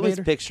up I always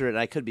elevator. picture it, and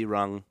I could be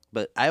wrong,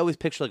 but I always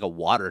picture like a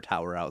water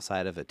tower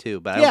outside of it too.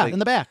 But I don't Yeah, think, in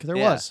the back there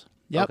Yeah. was.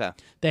 Yep. Okay.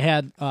 They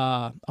had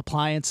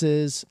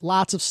appliances,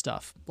 lots of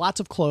stuff, lots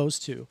of clothes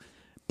too.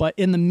 But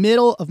in the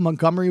middle of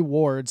Montgomery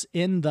Ward's,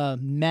 in the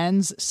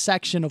men's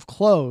section of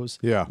clothes,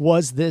 Yeah.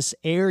 was this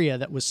area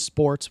that was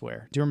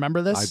sportswear. Do you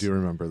remember this? I do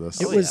remember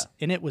this. It Oh, was,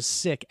 yeah. and it was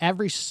sick.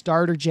 Every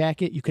starter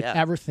jacket you could Yeah.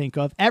 ever think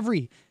of,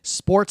 every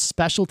sports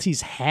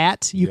specialties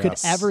hat you could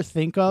Yes. ever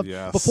think of.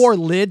 Yes. Before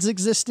lids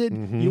existed,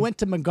 you went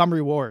to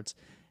Montgomery Ward's.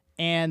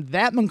 And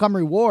that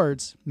Montgomery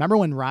Ward's, remember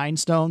when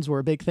rhinestones were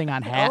a big thing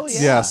on hats? Oh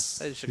yeah. Yes.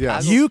 In Yes.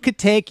 Chicago. You could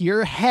take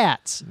your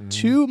hats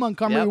to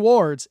Montgomery Yep.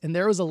 Ward's, and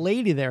there was a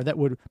lady there that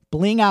would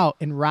bling out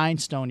and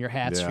rhinestone your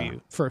hats for Yeah.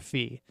 you for a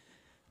fee.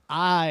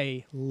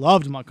 I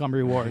loved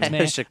Montgomery Ward's,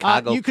 man.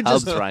 Chicago you could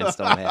Cubs just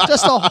rhinestone hat.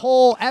 just a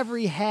whole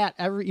every hat,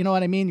 you know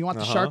what I mean? You want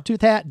the shark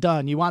tooth hat?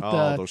 Done. You want Oh,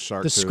 the those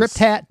shark the script tooths.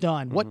 hat?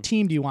 Done. What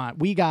team do you want?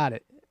 We got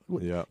it.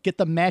 Yep. Get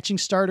the matching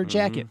starter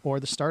jacket or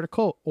the starter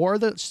coat or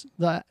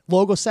the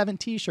Logo 7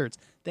 t-shirts.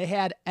 They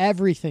had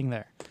everything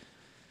there.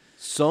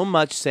 So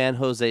much San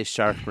Jose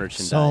Shark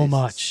merchandise. So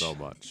much. So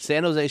much.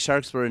 San Jose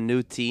Sharks were a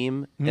new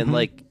team, and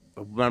like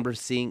I remember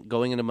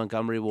going into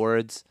Montgomery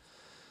Ward's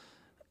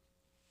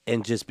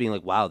and just being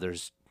like, "Wow,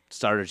 there's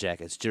starter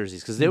jackets,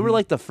 jerseys," because they were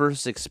like the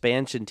first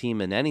expansion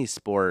team in any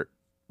sport,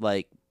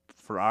 like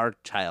for our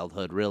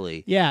childhood,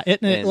 really. Yeah, it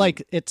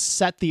And-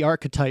 set the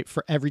archetype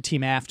for every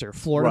team after.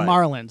 Florida Right.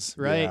 Marlins,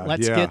 right? Yeah,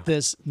 Let's yeah. get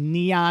this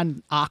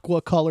neon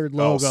aqua colored Oh,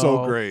 logo.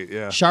 so great.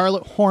 Yeah.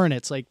 Charlotte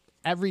Hornets, like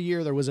every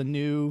year there was a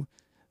new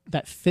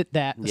that fit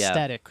that Yeah.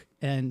 aesthetic.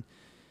 And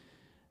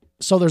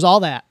so there's all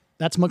that.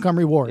 That's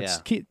Montgomery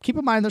Ward's. Yeah. Keep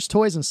in mind there's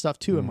toys and stuff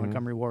too in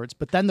Montgomery Ward's,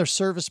 but then there's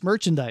service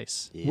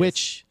merchandise, Yes.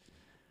 which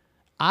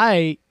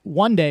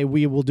one day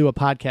we will do a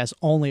podcast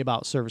only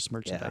about service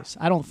merchandise.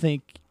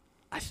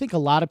 I think a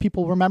lot of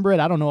people remember it.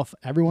 I don't know if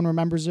everyone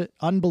remembers it.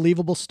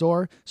 Unbelievable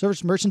store.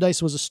 Service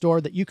Merchandise was a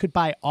store that you could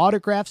buy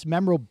autographs,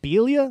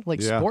 memorabilia,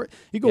 like Yeah. sport.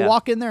 You could Yeah.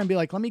 walk in there and be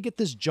like, let me get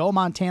this Joe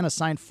Montana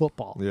signed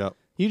football. Yep.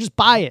 You just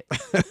buy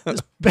it.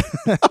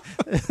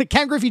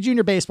 Ken Griffey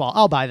Jr. baseball.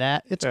 I'll buy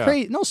that. It's Yeah.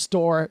 crazy. No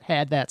store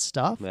had that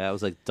stuff. Yeah, it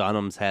was like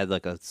Dunham's had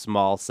like a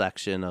small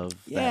section of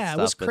that Yeah, it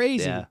stuff, was but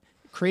crazy. yeah.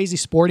 Crazy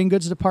sporting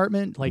goods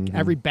department. Like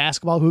every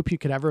basketball hoop you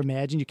could ever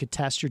imagine. You could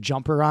test your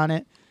jumper on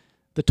it.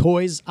 The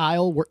toys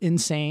aisle were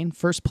insane.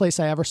 First place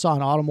I ever saw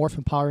an Automorph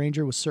and Power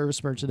Ranger was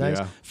service merchandise.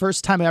 Yeah.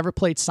 First time I ever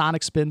played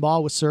Sonic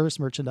Spinball was service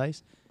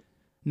merchandise.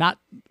 Not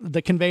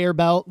the conveyor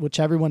belt, which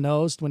everyone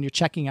knows when you're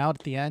checking out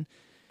at the end.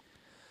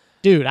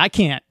 Dude, I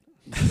can't.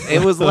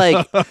 It was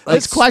like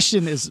This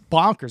question is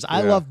bonkers.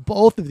 I Yeah. love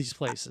both of these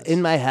places.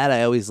 in my head,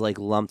 I always like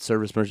lumped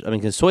service merch. I mean,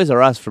 because Toys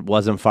R Us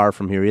wasn't far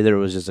from here either. It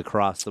was just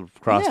across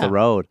Yeah. the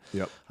road.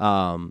 Yep.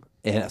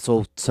 And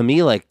so to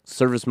me, like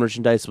service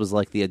merchandise was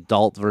like the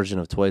adult version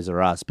of Toys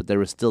R Us, but there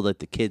was still like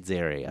the kids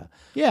area.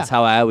 Yeah. That's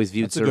how I always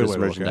viewed That's a good service way to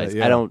look at merchandise. it,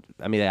 yeah. I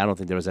don't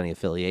think there was any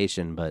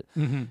affiliation, but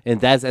and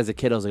that's as a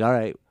kid, I was like, all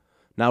right,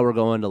 now we're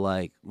going to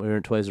we're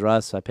in Toys R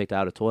Us. I picked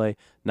out a toy.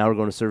 Now we're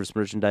going to service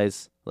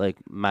merchandise. Like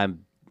my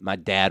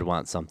dad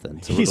wants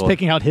something. So we're He's going-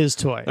 picking out his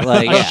toy.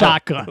 Like, a yeah.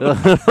 shotgun.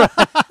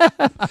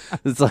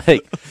 It's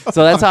like,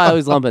 so that's how I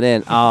always lump it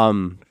in.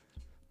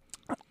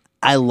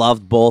 I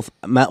loved both.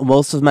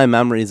 Most of my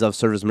memories of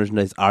service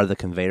merchandise are the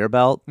conveyor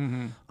belt,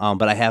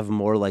 but I have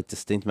more like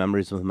distinct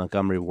memories with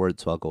Montgomery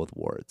Ward's, so I'll go with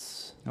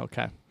Ward's.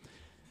 Okay.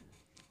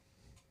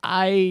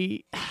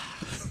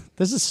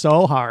 This is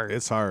so hard.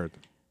 It's hard.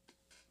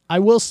 I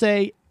will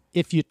say,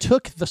 if you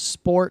took the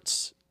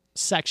sports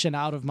section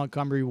out of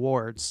Montgomery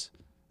Ward's,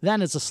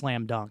 then it's a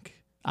slam dunk.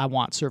 I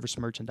want service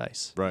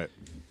merchandise. Right.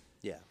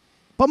 Yeah.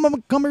 But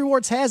Montgomery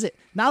Ward's has it.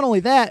 Not only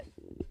that,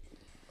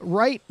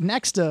 right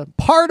next to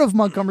part of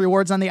Montgomery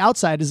Ward's on the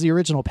outside is the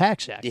original Pack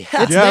Shack. Yeah.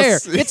 It's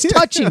Yes. there. It's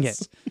touching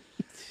Yes. it.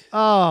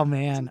 Oh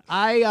man.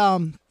 I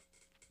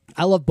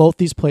love both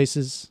these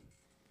places,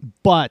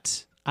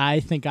 but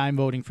I think I'm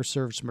voting for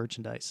service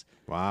merchandise.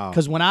 Wow.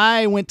 Because when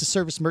I went to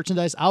service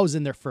merchandise, I was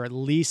in there for at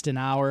least an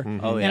hour.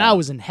 Oh, And yeah. I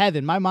was in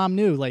heaven. My mom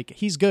knew, like,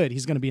 he's good.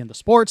 He's going to be in the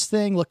sports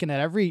thing, looking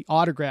at every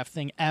autograph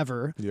thing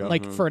ever, Yep.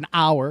 like, for an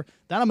hour.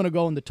 Then I'm going to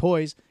go in the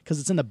toys because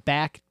it's in the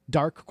back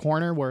dark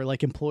corner where,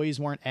 like, employees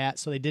weren't at,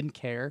 so they didn't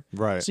care.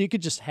 Right. So you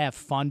could just have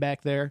fun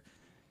back there.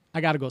 I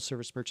got to go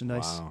service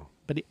merchandise. Wow.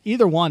 But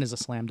either one is a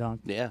slam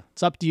dunk. Yeah.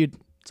 It's up to you.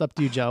 It's up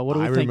to you, Joe. What are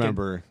we I thinking?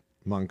 remember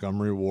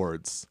Montgomery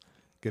Ward's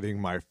getting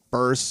my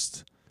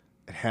first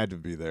It had to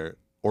be there.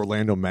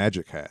 Orlando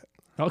Magic hat.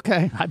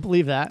 Okay, I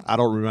believe that. I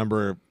don't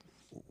remember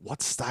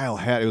what style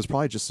hat. It was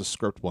probably just a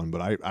script one,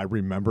 but I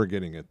remember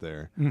getting it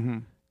there. Mm-hmm.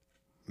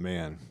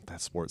 Man, that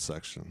sports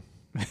section.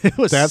 It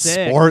was That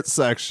sick. sports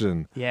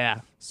section. Yeah,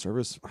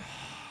 Service.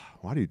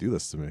 Why do you do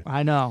this to me?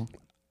 I know.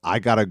 I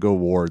got to go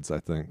Wards, I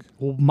think.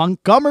 Well,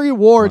 Montgomery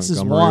Wards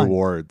is one.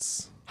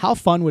 Wards. How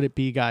fun would it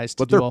be, guys,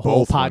 to But do they're a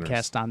whole both podcast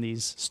winners. on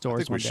these stores I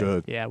think one we day?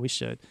 should. Yeah, we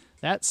should.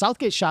 That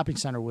Southgate Shopping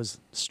Center was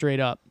straight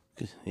up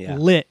Yeah.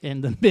 lit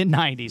in the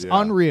mid-'90s. Yeah.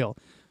 Unreal.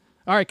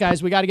 All right,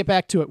 guys, we got to get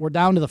back to it. We're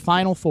down to the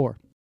final four.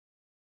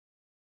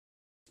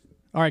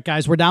 All right,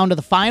 guys, we're down to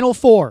the final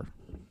four.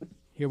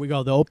 Here we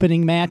go. The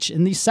opening match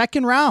in the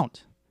second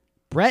round.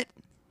 Bret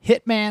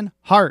Hitman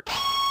Hart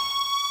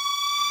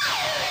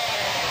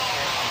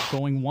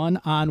going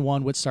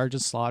one-on-one with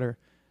Sergeant Slaughter.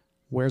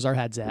 Where's our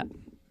heads at?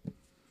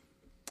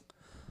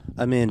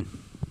 I mean,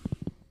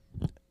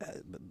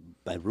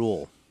 by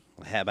rule,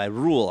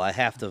 I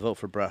have to vote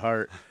for Bret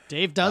Hart.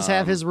 Dave does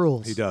have his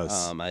rules. He does.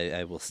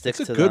 I will stick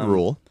It's to a good them.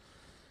 rule.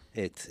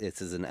 It's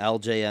an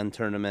LJN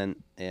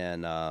tournament,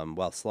 and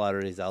while Slaughter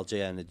is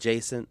LJN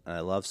adjacent, and I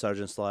love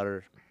Sergeant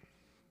Slaughter,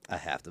 I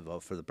have to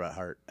vote for the Bret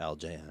Hart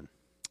LJN.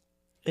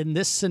 In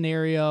this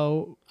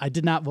scenario, I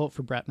did not vote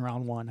for Bret in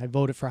round one. I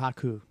voted for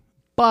Haku.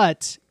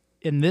 But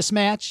in this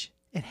match,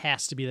 it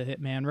has to be the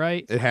Hitman,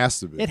 right? It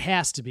has to be. It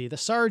has to be. The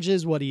Sarge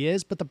is what he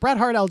is, but the Bret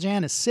Hart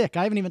LJN is sick.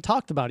 I haven't even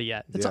talked about it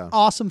yet. It's an Yeah.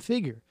 awesome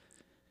figure.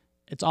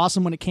 It's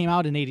awesome when it came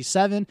out in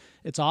 87.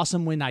 It's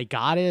awesome when I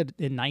got it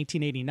in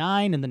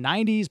 1989. In the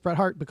 90s, Bret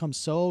Hart becomes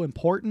so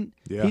important.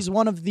 Yeah. He's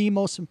one of the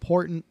most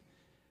important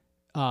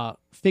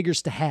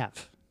figures to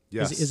have.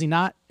 Yes. Is he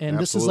not? And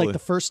this is Absolutely. like the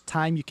first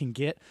time you can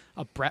get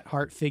a Bret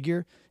Hart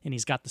figure, and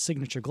he's got the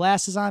signature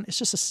glasses on. It's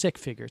just a sick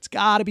figure. It's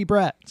got to be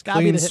Bret. It's got to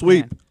be Clean the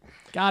sweep. Hitman.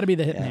 Got to be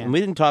the Hitman. And we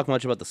didn't talk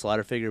much about the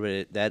Slaughter figure,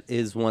 but that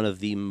is one of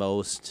the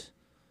most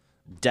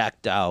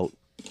decked out,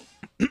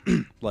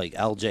 like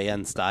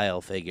LJN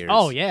style figures.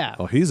 Oh, yeah.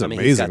 Oh, he's I mean,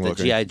 amazing he's got the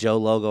looking. G.I. Joe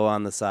logo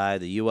on the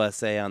side, the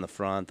USA on the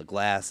front, the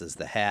glasses,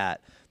 the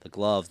hat, the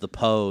gloves, the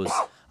pose.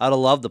 I would have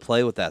loved to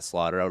play with that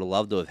Slaughter. I would have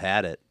loved to have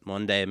had it.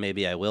 One day,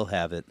 maybe I will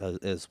have it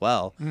as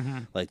well,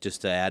 like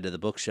just to add to the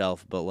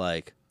bookshelf. But,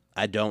 like,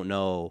 I don't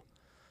know.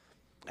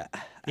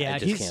 Yeah, I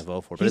just can't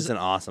vote for it. But it's an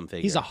awesome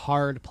figure. He's a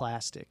hard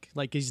plastic.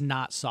 Like, he's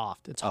not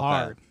soft. It's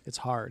hard. It's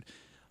hard.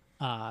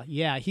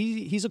 Yeah,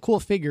 he's a cool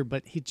figure,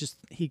 but he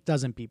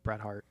doesn't beat Bret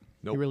Hart.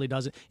 Nope. He really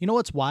doesn't. You know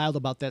what's wild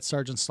about that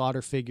Sergeant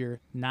Slaughter figure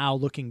now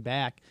looking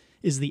back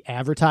is the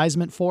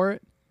advertisement for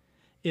it.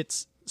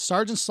 It's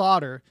Sergeant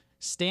Slaughter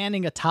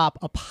standing atop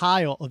a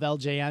pile of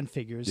LJN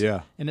figures.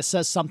 Yeah. And it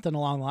says something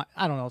along the line.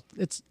 I don't know.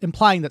 It's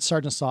implying that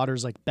Sergeant Slaughter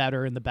is like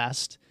better and the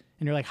best.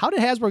 And you're like, how did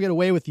Hasbro get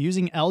away with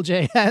using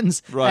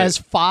LJNs Right. as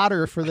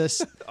fodder for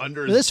this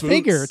Under for his this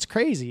figure? boots. It's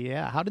crazy.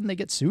 Yeah. How didn't they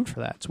get sued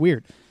for that? It's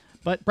weird.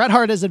 But Bret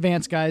Hart has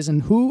advanced, guys.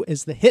 And who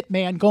is the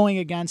Hitman going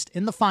against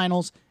in the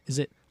finals? Is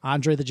it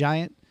Andre the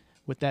Giant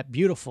with that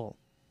beautiful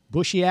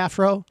bushy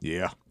afro?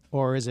 Yeah.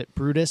 Or is it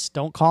Brutus?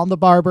 Don't call him the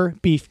barber.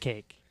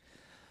 Beefcake.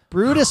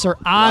 Brutus or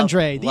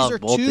Andre? These love are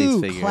both these two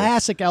figures.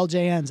 classic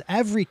LJNs.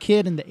 Every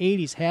kid in the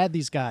 80s had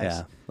these guys.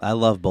 Yeah, I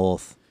love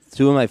both.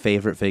 Two of my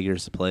favorite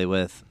figures to play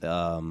with.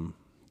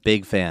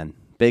 Big fan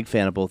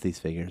of both these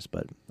figures,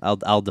 but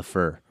I'll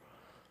defer.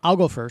 I'll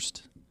go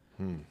first.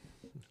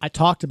 I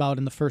talked about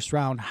in the first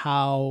round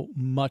how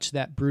much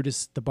that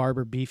Brutus the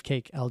Barber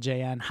Beefcake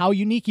LJN, how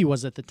unique he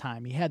was at the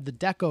time. He had the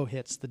deco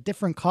hits, the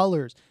different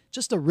colors,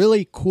 just a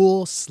really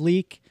cool,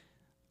 sleek,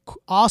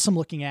 awesome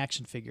looking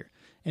action figure.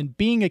 And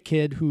being a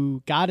kid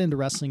who got into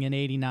wrestling in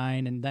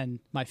 89 and then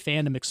my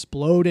fandom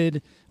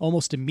exploded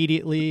almost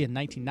immediately in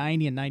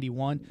 1990 and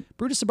 91,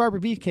 Brutus the Barber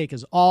Beefcake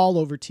is all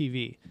over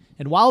TV.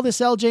 And while this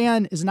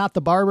LJN is not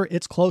the Barber,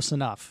 it's close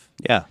enough.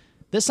 Yeah,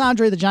 This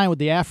Andre the Giant with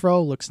the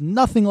afro looks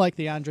nothing like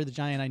the Andre the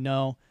Giant I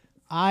know.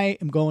 I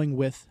am going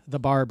with the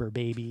Barber,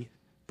 baby.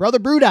 Brother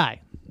Brudai.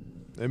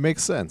 It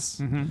makes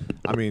sense.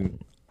 I mean,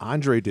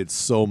 Andre did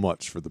so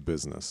much for the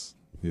business,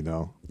 you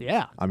know?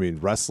 Yeah. I mean,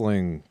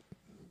 wrestling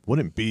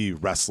wouldn't be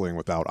wrestling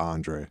without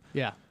Andre.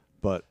 Yeah.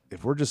 But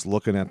if we're just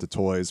looking at the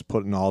toys,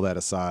 putting all that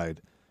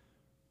aside,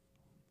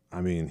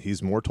 I mean,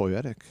 he's more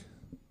toyetic.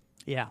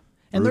 Yeah.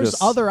 And Brutus.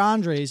 there's other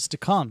Andres to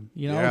come.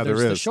 You know, Yeah, there's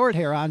there the is. short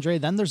hair Andre,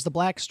 then there's the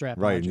black strap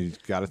Right, Andre. and you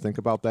got to think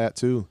about that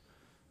too.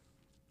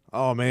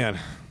 Oh man,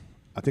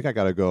 I think I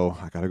gotta go.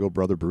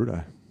 Brother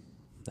Brudai.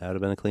 that would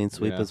have been a clean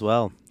sweep Yeah. as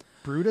well.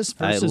 Brutus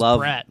I versus love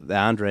Bret. the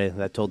Andre.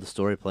 That told the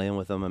story playing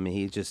with him. I mean,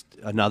 he's just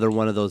another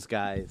one of those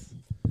guys.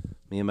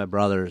 Me and my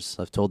brothers,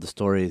 I've told the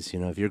stories. You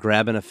know, if you're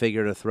grabbing a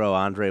figure to throw,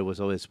 Andre was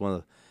always one of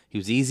the, he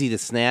was easy to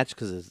snatch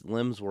because his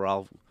limbs were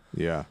all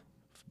Yeah,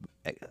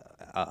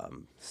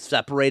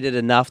 separated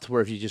enough to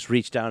where if you just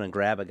reach down and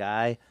grab a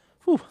guy,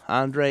 whew,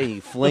 Andre,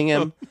 you fling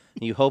him,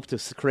 you hope to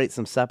create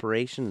some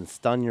separation and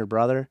stun your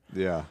brother.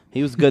 yeah.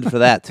 He was good for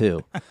that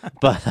too,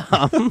 but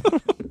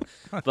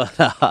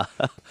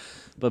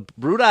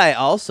Brudai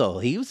also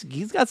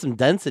he's got some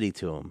density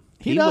to him.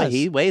 He does.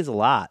 He weighs a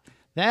lot.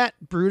 That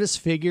Brutus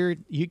figure,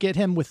 you get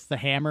him with the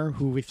Hammer,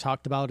 who we've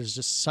talked about is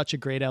just such a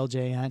great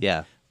LJN.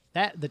 Yeah.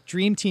 The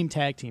Dream Team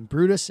tag team,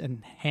 Brutus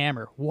and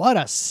Hammer. What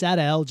a set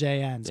of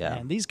LJNs, Yeah.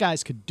 man. These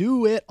guys could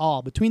do it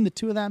all. Between the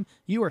two of them,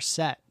 you are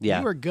set. Yeah.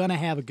 You are going to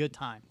have a good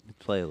time.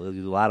 Play a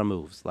lot of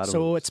moves.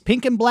 So it's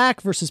pink and black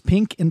versus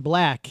pink and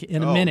black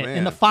in a minute. man.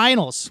 In the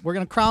finals, we're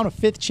going to crown a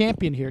 5th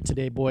champion here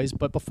today, boys.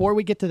 But before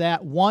we get to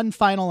that, one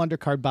final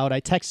undercard bout.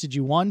 I texted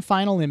you one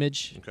final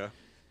image. Okay.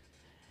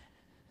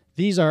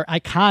 These are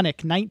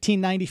iconic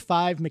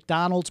 1995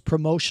 McDonald's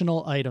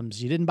promotional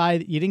items. You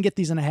didn't get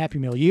these in a Happy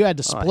Meal. You had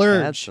to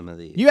splurge. I had some of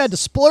these. You had to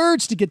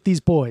splurge to get these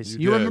boys.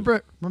 You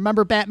did.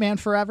 remember Batman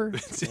Forever?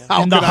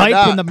 How And the could I hype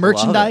not? and the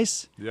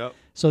merchandise? Yep.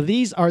 So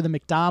these are the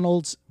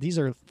McDonald's. These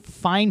are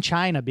fine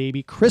china,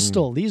 baby.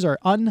 Crystal. These are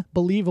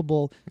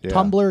unbelievable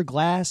tumbler,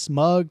 glass,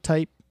 mug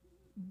type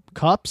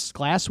cups,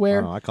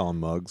 glassware. I call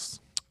them mugs.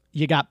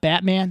 You got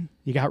Batman.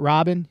 You got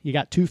Robin. You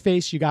got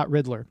Two-Face. You got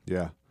Riddler.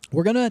 Yeah.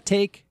 We're going to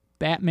take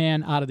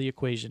Batman out of the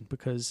equation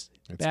because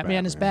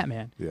Batman is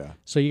Batman. Yeah.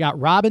 So you got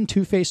Robin,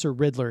 Two-Face, or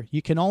Riddler.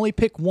 You can only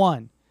pick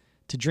one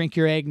to drink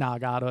your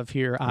eggnog out of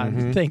here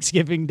on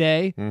Thanksgiving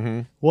Day.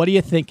 What are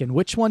you thinking?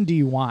 Which one do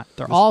you want?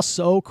 They're all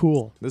so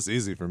cool. This is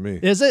easy for me.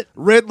 Is it?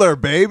 Riddler,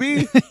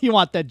 baby. You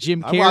want that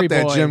Jim Carrey I want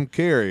that boy. Jim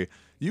Carrey.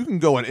 You can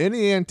go in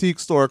any antique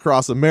store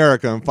across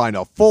America and find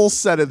a full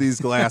set of these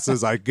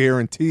glasses. I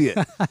guarantee it.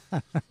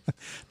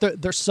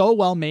 They're so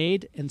well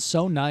made and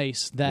so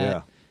nice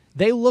that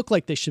they look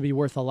like they should be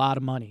worth a lot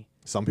of money.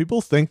 Some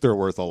people think they're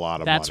worth a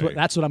lot of money.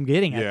 That's what I'm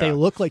getting at. Yeah. They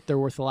look like they're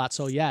worth a lot.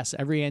 So yes,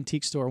 every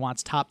antique store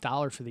wants top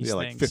dollar for these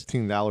like things.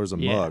 $15 a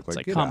Yeah, mug. it's Like,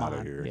 like get come out on.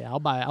 of here. Yeah, I'll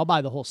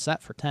buy the whole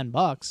set for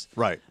 $10.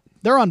 Right.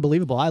 They're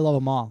unbelievable. I love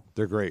them all.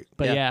 They're great.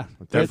 But yeah,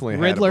 Definitely had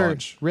a Riddler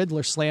bunch.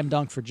 Riddler slam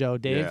dunk for Joe.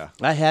 Dave. Yeah.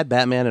 I had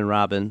Batman and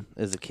Robin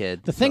as a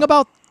kid. The thing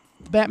about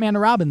Batman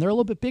and Robin, they're a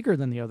little bit bigger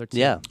than the other two.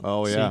 Yeah.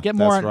 Oh, So yeah. you get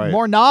That's right.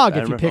 more nog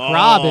if you pick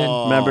Robin.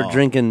 Remember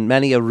drinking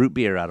many a root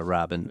beer out of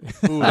Robin.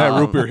 Ooh, that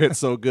root beer hit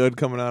so good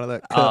coming out of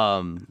that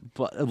cup.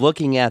 But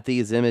looking at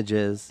these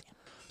images,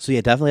 so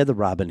yeah, definitely had the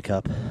Robin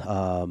cup.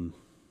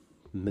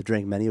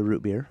 Drank many a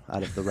root beer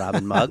out of the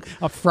Robin mug.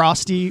 A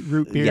frosty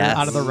root beer Yes.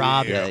 out of the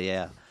Robin.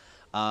 Yeah.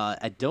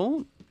 I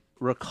don't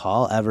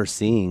recall ever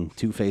seeing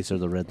Two-Face or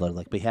the Riddler.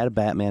 Like, we had a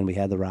Batman, we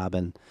had the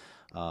Robin.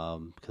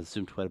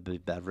 Consumed quite a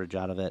big beverage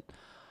out of it.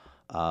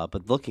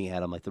 But looking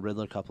at them, like, the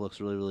Riddler cup looks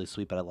really, really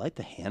sweet. But I like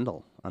the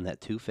handle on that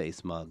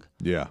Two-Face mug.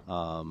 Yeah.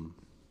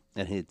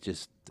 And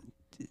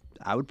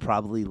I would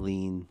probably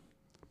lean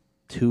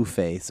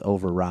Two-Face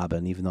over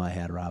Robin, even though I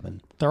had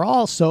Robin. They're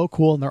all so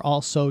cool and they're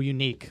all so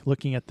unique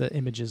looking at the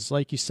images.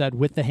 Like you said,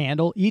 with the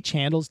handle, each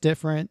handle's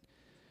different.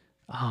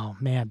 Oh,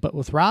 man. But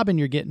with Robin,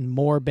 you're getting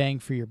more bang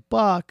for your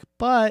buck.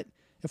 But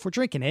if we're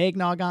drinking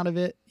eggnog out of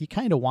it, you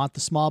kind of want the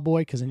small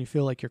boy because then you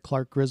feel like you're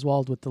Clark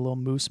Griswold with the little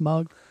moose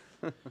mug.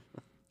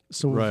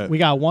 So Right. we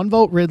got 1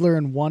 vote Riddler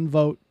and 1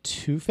 vote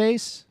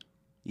Two-Face.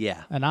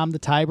 Yeah. And I'm the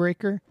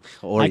tiebreaker.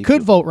 Or I you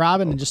could vote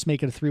Robin and just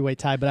make it a 3-way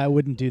tie, but I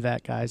wouldn't do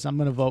that, guys. I'm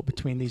going to vote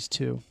between these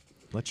two.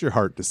 Let your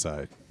heart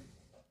decide.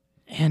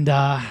 And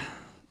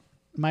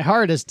my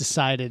heart has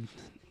decided,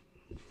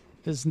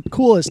 as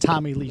cool as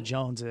Tommy Lee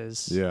Jones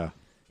is, Yeah.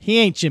 he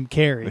ain't Jim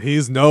Carrey.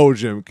 He's no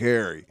Jim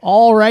Carrey.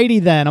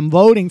 Alrighty then, I'm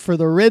voting for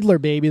the Riddler,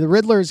 baby. The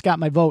Riddler's got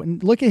my vote.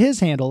 And look at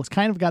his handle. It's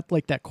kind of got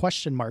like that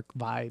question mark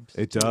vibes.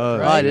 It does.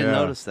 Oh, I didn't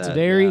notice that. It's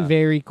very, yeah.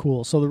 very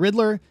cool. So the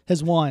Riddler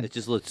has won. It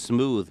just looked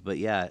smooth, but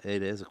yeah,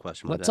 it is a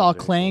question mark. Let's That all is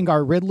very clang cool.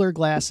 our Riddler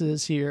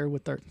glasses here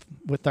with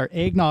our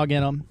eggnog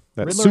in them.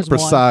 That Riddler's won.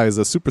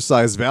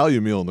 supersized value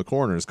meal in the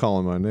corner is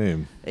calling my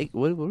name. Hey,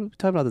 what are we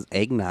talking about this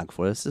eggnog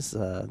for? This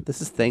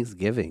is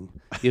Thanksgiving.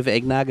 You have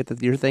eggnog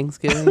at your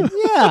Thanksgiving?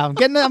 Yeah,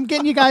 I'm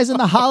getting you guys in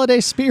the holiday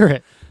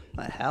spirit.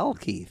 The hell,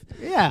 Keith?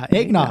 Yeah,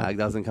 eggnog.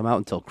 Doesn't come out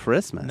until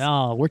Christmas.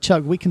 No,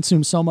 we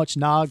consume so much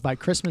nog by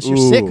Christmas. You're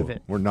sick of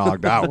it. We're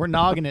knocked out. We're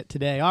nogging it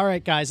today. All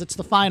right, guys, it's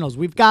the finals.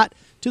 We've got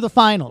to the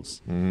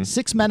finals.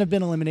 6 men have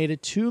been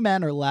eliminated. 2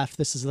 men are left.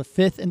 This is the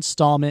 5th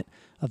installment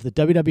of the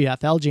WWF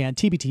LJN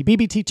TBT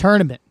BBT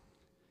tournament.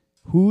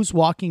 Who's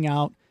walking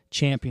out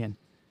champion?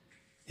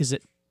 Is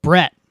it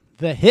Bret,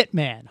 the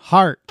Hitman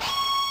Hart,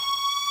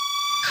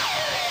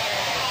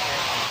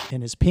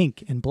 in his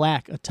pink and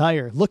black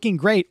attire, looking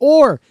great?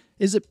 Or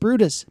is it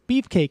Brutus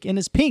Beefcake in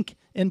his pink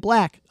and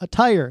black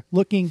attire,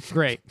 looking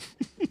great?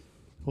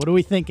 What are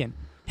we thinking?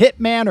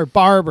 Hitman or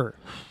Barber?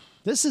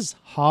 This is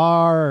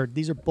hard.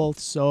 These are both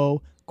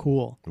so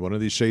cool. One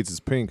of these shades is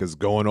pink is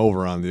going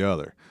over on the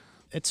other.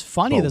 It's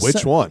funny. But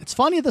which one? It's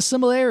funny the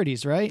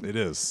similarities, right? It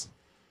is.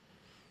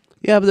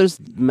 Yeah, but there's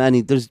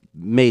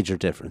major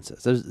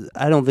differences.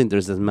 I don't think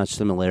there's as much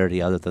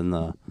similarity other than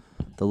the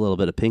little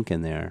bit of pink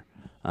in there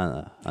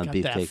on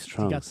Beefcake's You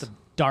trunks. got the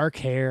dark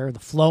hair, the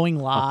flowing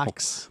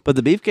locks. But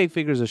the Beefcake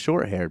figure's a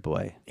short-haired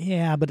boy.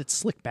 Yeah, but it's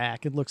slicked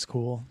back. It looks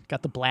cool.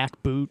 Got the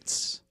black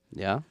boots.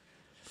 Yeah,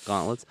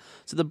 gauntlets.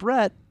 So the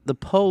Bret, the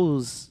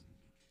pose,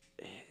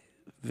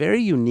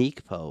 very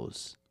unique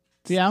pose.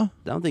 Yeah. I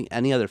don't think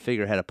any other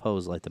figure had a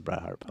pose like the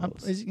Bret Hart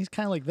pose. He's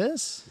kind of like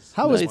this.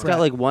 How No, is he's Bret? got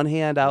like one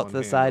hand out to the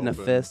hand side and a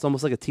open. fist,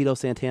 almost like a Tito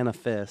Santana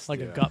fist. Like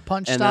a gut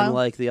punch and style? then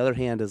like the other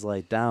hand is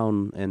like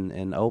down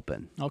and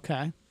open.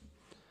 Okay.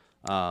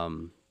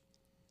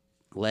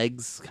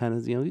 Legs kind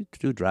of, you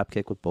do a drop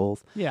kick with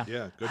both. Yeah.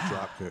 Yeah, good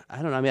drop kick.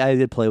 I don't know. I mean, I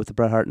did play with the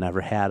Bret Hart.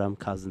 Never had him.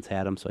 Cousins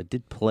had him, so I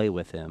did play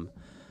with him.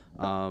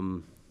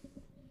 God,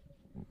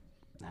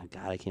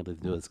 I can't believe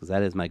I do this because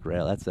that is my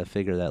grail. That's a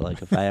figure that,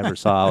 like, if I ever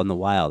saw out in the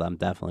wild, I'm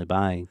definitely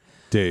buying.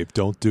 Dave,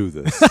 don't do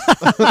this.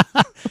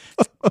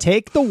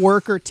 Take the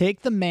worker,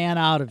 take the man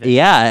out of it.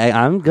 Yeah,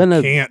 I'm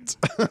gonna Can't.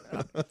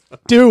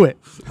 Do it.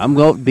 I'm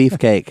going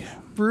beefcake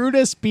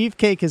Brutus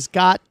Beefcake has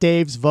got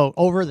Dave's vote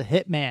over the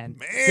Hitman.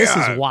 This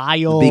is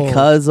wild.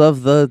 because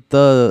of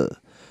the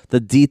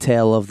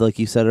detail of, like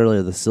you said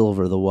earlier, the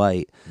silver, the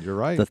white. You're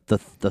right. The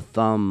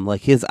thumb,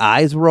 like his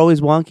eyes were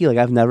always wonky. Like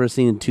I've never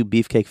seen two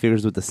beefcake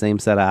figures with the same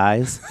set of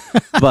eyes,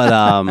 but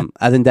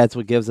I think that's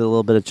what gives it a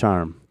little bit of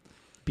charm.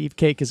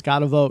 Beefcake has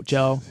got a vote,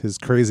 Joe. His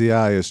crazy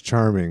eye is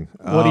charming.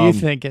 What are you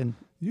thinking?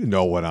 You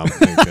know what I'm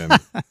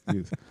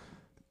thinking.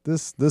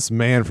 This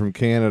man from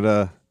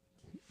Canada,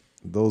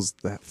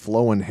 that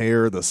flowing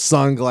hair, the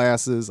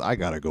sunglasses. I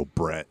gotta go,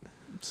 Bret.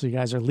 So you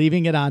guys are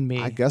leaving it on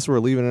me. I guess we're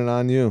leaving it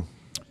on you.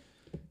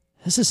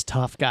 This is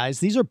tough, guys.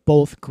 These are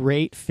both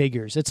great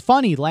figures. It's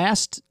funny.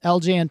 Last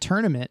LJN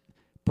tournament,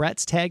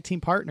 Bret's tag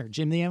team partner,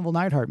 Jim the Anvil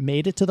Neidhart,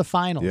 made it to the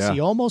finals. Yeah. He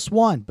almost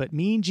won, but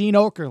Mean Gene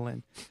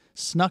Okerlund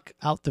snuck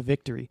out the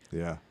victory.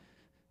 Yeah.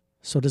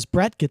 So does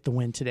Bret get the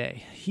win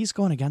today? He's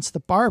going against the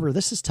Barber.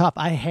 This is tough.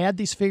 I had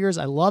these figures.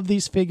 I love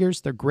these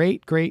figures. They're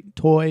great, great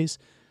toys.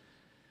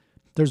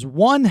 There's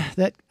one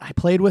that I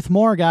played with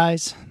more,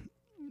 guys.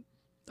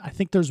 I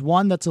think there's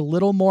one that's a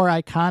little more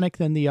iconic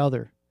than the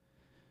other.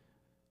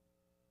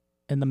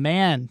 And the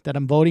man that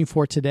I'm voting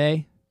for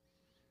today,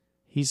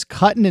 he's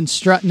cutting and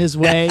strutting his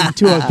way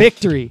to a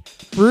victory.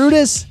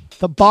 Brutus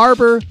the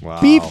Barber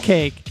Wow.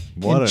 Beefcake.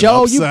 What and an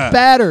Joe,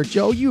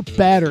 upset. you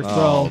better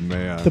throw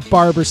man. the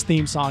Barber's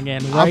theme song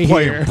in right I'm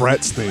playing here.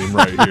 Bret's theme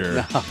right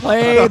here.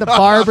 Play the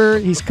Barber.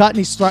 He's cutting,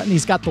 he's strutting.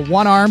 He's got the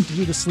one arm to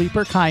do the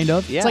sleeper, kind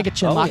of. Yeah. It's like a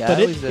chin Oh, lock, yeah, but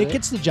I always did it it.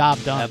 gets the job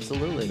done.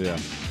 Absolutely. Yeah.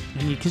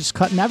 And you're just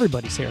cutting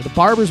everybody's hair. The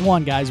Barber's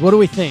won, guys. What do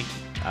we think?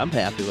 I'm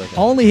happy with it.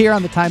 Only here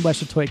on the Time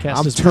Blaster Toycast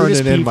I'm is Brutus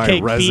turning in my Beefcake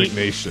Pete.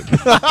 resignation.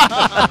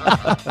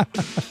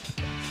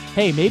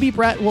 Hey, maybe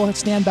Bret will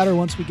stand better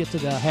once we get to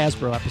the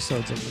Hasbro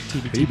episodes of the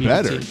TBT. He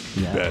better. BBT.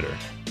 He better.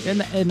 In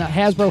the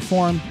Hasbro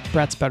form,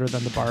 Bret's better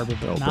than the Barber,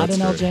 but not Bret's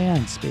in great.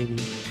 LJN's, baby.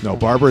 No,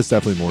 Barber is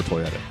definitely more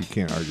toyetic. You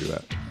can't argue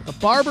that. The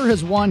Barber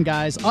has won,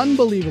 guys.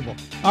 Unbelievable.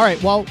 All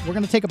right, well, we're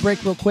going to take a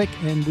break real quick,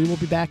 and we will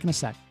be back in a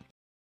sec.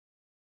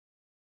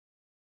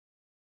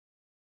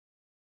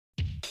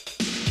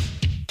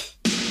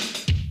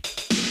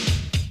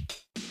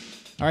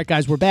 All right,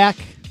 guys, we're back.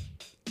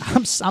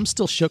 I'm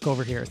still shook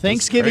over here.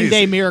 Thanksgiving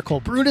Day crazy.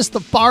 Miracle. Brutus the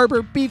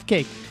Barber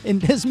Beefcake.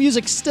 And his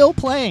music's still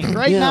playing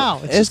right Yeah,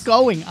 now. It's just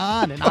going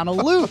on and on a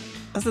loop.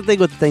 That's the thing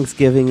with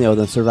Thanksgiving,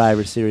 the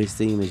Survivor Series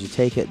theme is you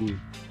take it and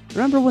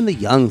remember when the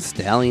Young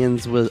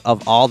Stallions was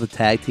of all the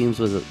tag teams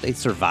they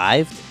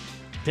survived?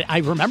 I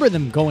remember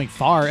them going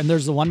far, and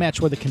there's the one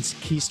match where the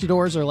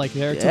Conquistadors are like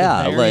there to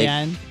the very like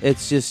end.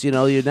 it's just you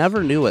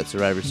never knew at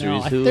Survivor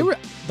Series who. They were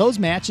those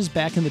matches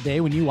back in the day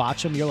when you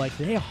watch them, you're like,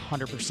 they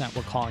 100%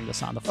 were calling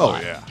this on the fly.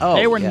 Oh, yeah. Oh,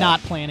 they were yeah. not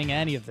planning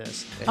any of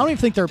this. I don't even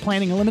think they were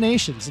planning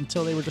eliminations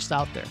until they were just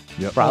out there.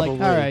 Yep. Probably.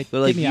 Like, all right,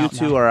 They're like, get me you out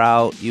two now. are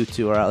out, you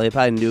two are out. They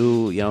probably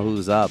knew,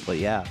 who's up, but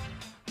yeah.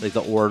 Like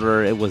the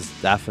order, it was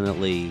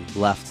definitely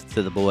left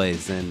to the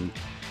boys. And,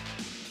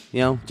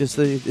 just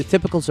the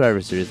typical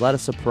Survivor Series. A lot of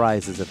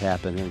surprises have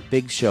happened. And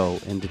Big Show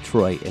in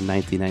Detroit in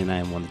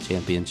 1999 won the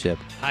championship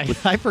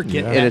I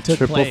forget in that a took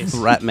triple place.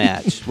 threat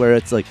match where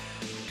it's like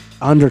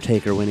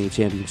Undertaker winning a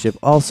championship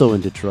also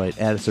in Detroit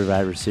at a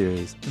Survivor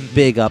Series. Mm-hmm.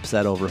 Big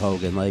upset over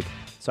Hogan. Like,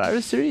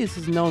 Survivor Series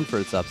is known for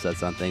its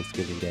upsets on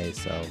Thanksgiving Day,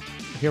 so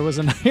Here was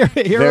another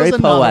very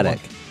one. poetic.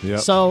 Yep.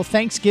 So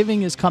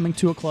Thanksgiving is coming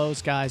to a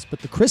close, guys, but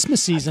the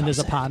Christmas season is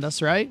upon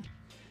us, right?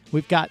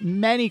 We've got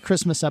many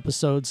Christmas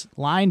episodes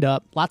lined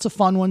up, lots of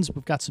fun ones.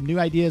 We've got some new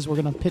ideas we're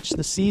going to pitch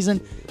this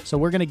season, so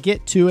we're going to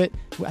get to it.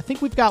 I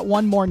think we've got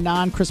one more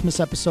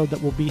non-Christmas episode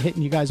that we'll be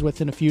hitting you guys with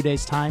in a few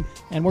days' time,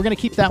 and we're going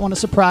to keep that one a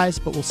surprise,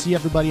 but we'll see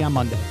everybody on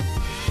Monday.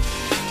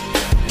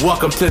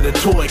 Welcome to the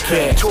Toy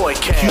Cast. Cue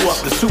up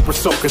the Super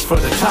Soakers for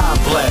the time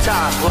blast.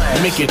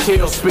 Make your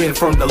tail spin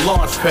from the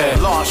launch pad.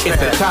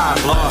 It's the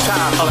time blast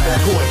of the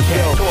Toy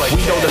Cast. We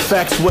know the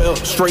facts well,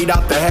 straight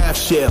out the half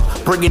shell.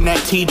 Bringing that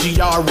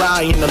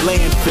TGRI in the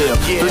landfill.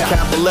 Three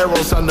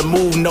Caballeros on the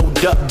move, no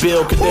duck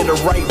bill. Cause they're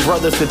the right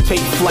brothers to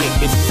take flight.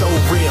 It's so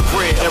real.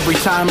 Every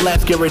time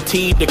lapse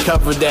guaranteed to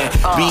cover that.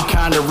 Be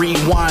kinda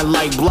rewind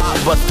like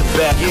Blockbuster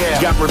back.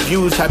 Got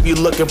reviews, have you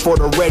looking for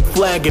the red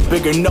flag and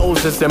bigger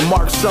noses than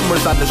Mark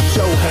Summers on the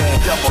show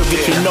hand. So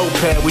get your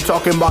notepad, we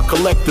talking about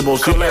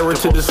collectibles. Your error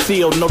to the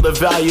seal, know the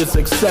value is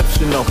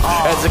exceptional.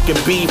 As it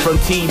can be from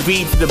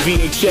TV to the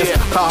VHS.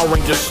 Power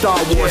Rangers, Star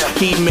Wars,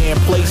 He-Man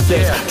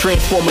playsets.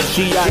 Transformers,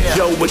 G.I.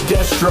 Joe with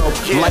Destro.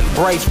 Light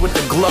brights with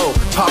the glow.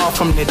 Power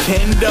from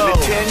Nintendo.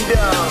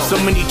 So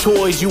many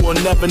toys you will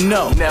never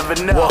know.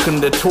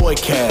 Welcome to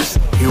Toycast.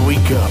 Here we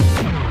go.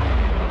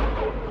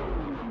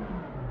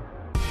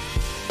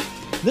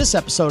 This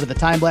episode of the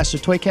Time Blaster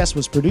Toycast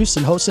was produced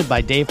and hosted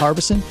by Dave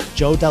Harbison,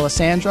 Joe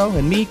D'Alessandro,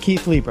 and me,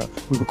 Keith Libra.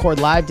 We record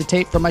live to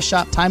tape from my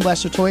shop, Time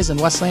Blaster Toys in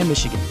Westland,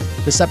 Michigan.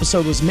 This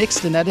episode was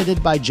mixed and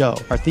edited by Joe.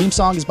 Our theme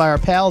song is by our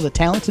pal, the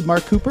talented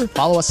Mark Cooper.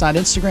 Follow us on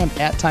Instagram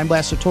at Time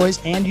Blaster Toys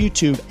and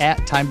YouTube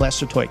at Time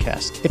Blaster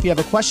Toycast. If you have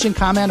a question,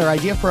 comment, or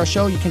idea for our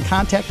show, you can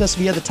contact us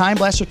via the Time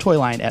Blaster Toy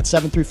line at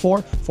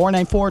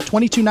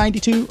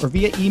 734-494-2292 or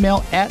via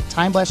email at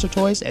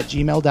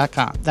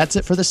timeblastertoys@gmail.com. That's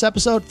it for this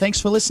episode.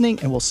 Thanks for listening,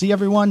 and we'll see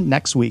everyone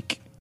next week.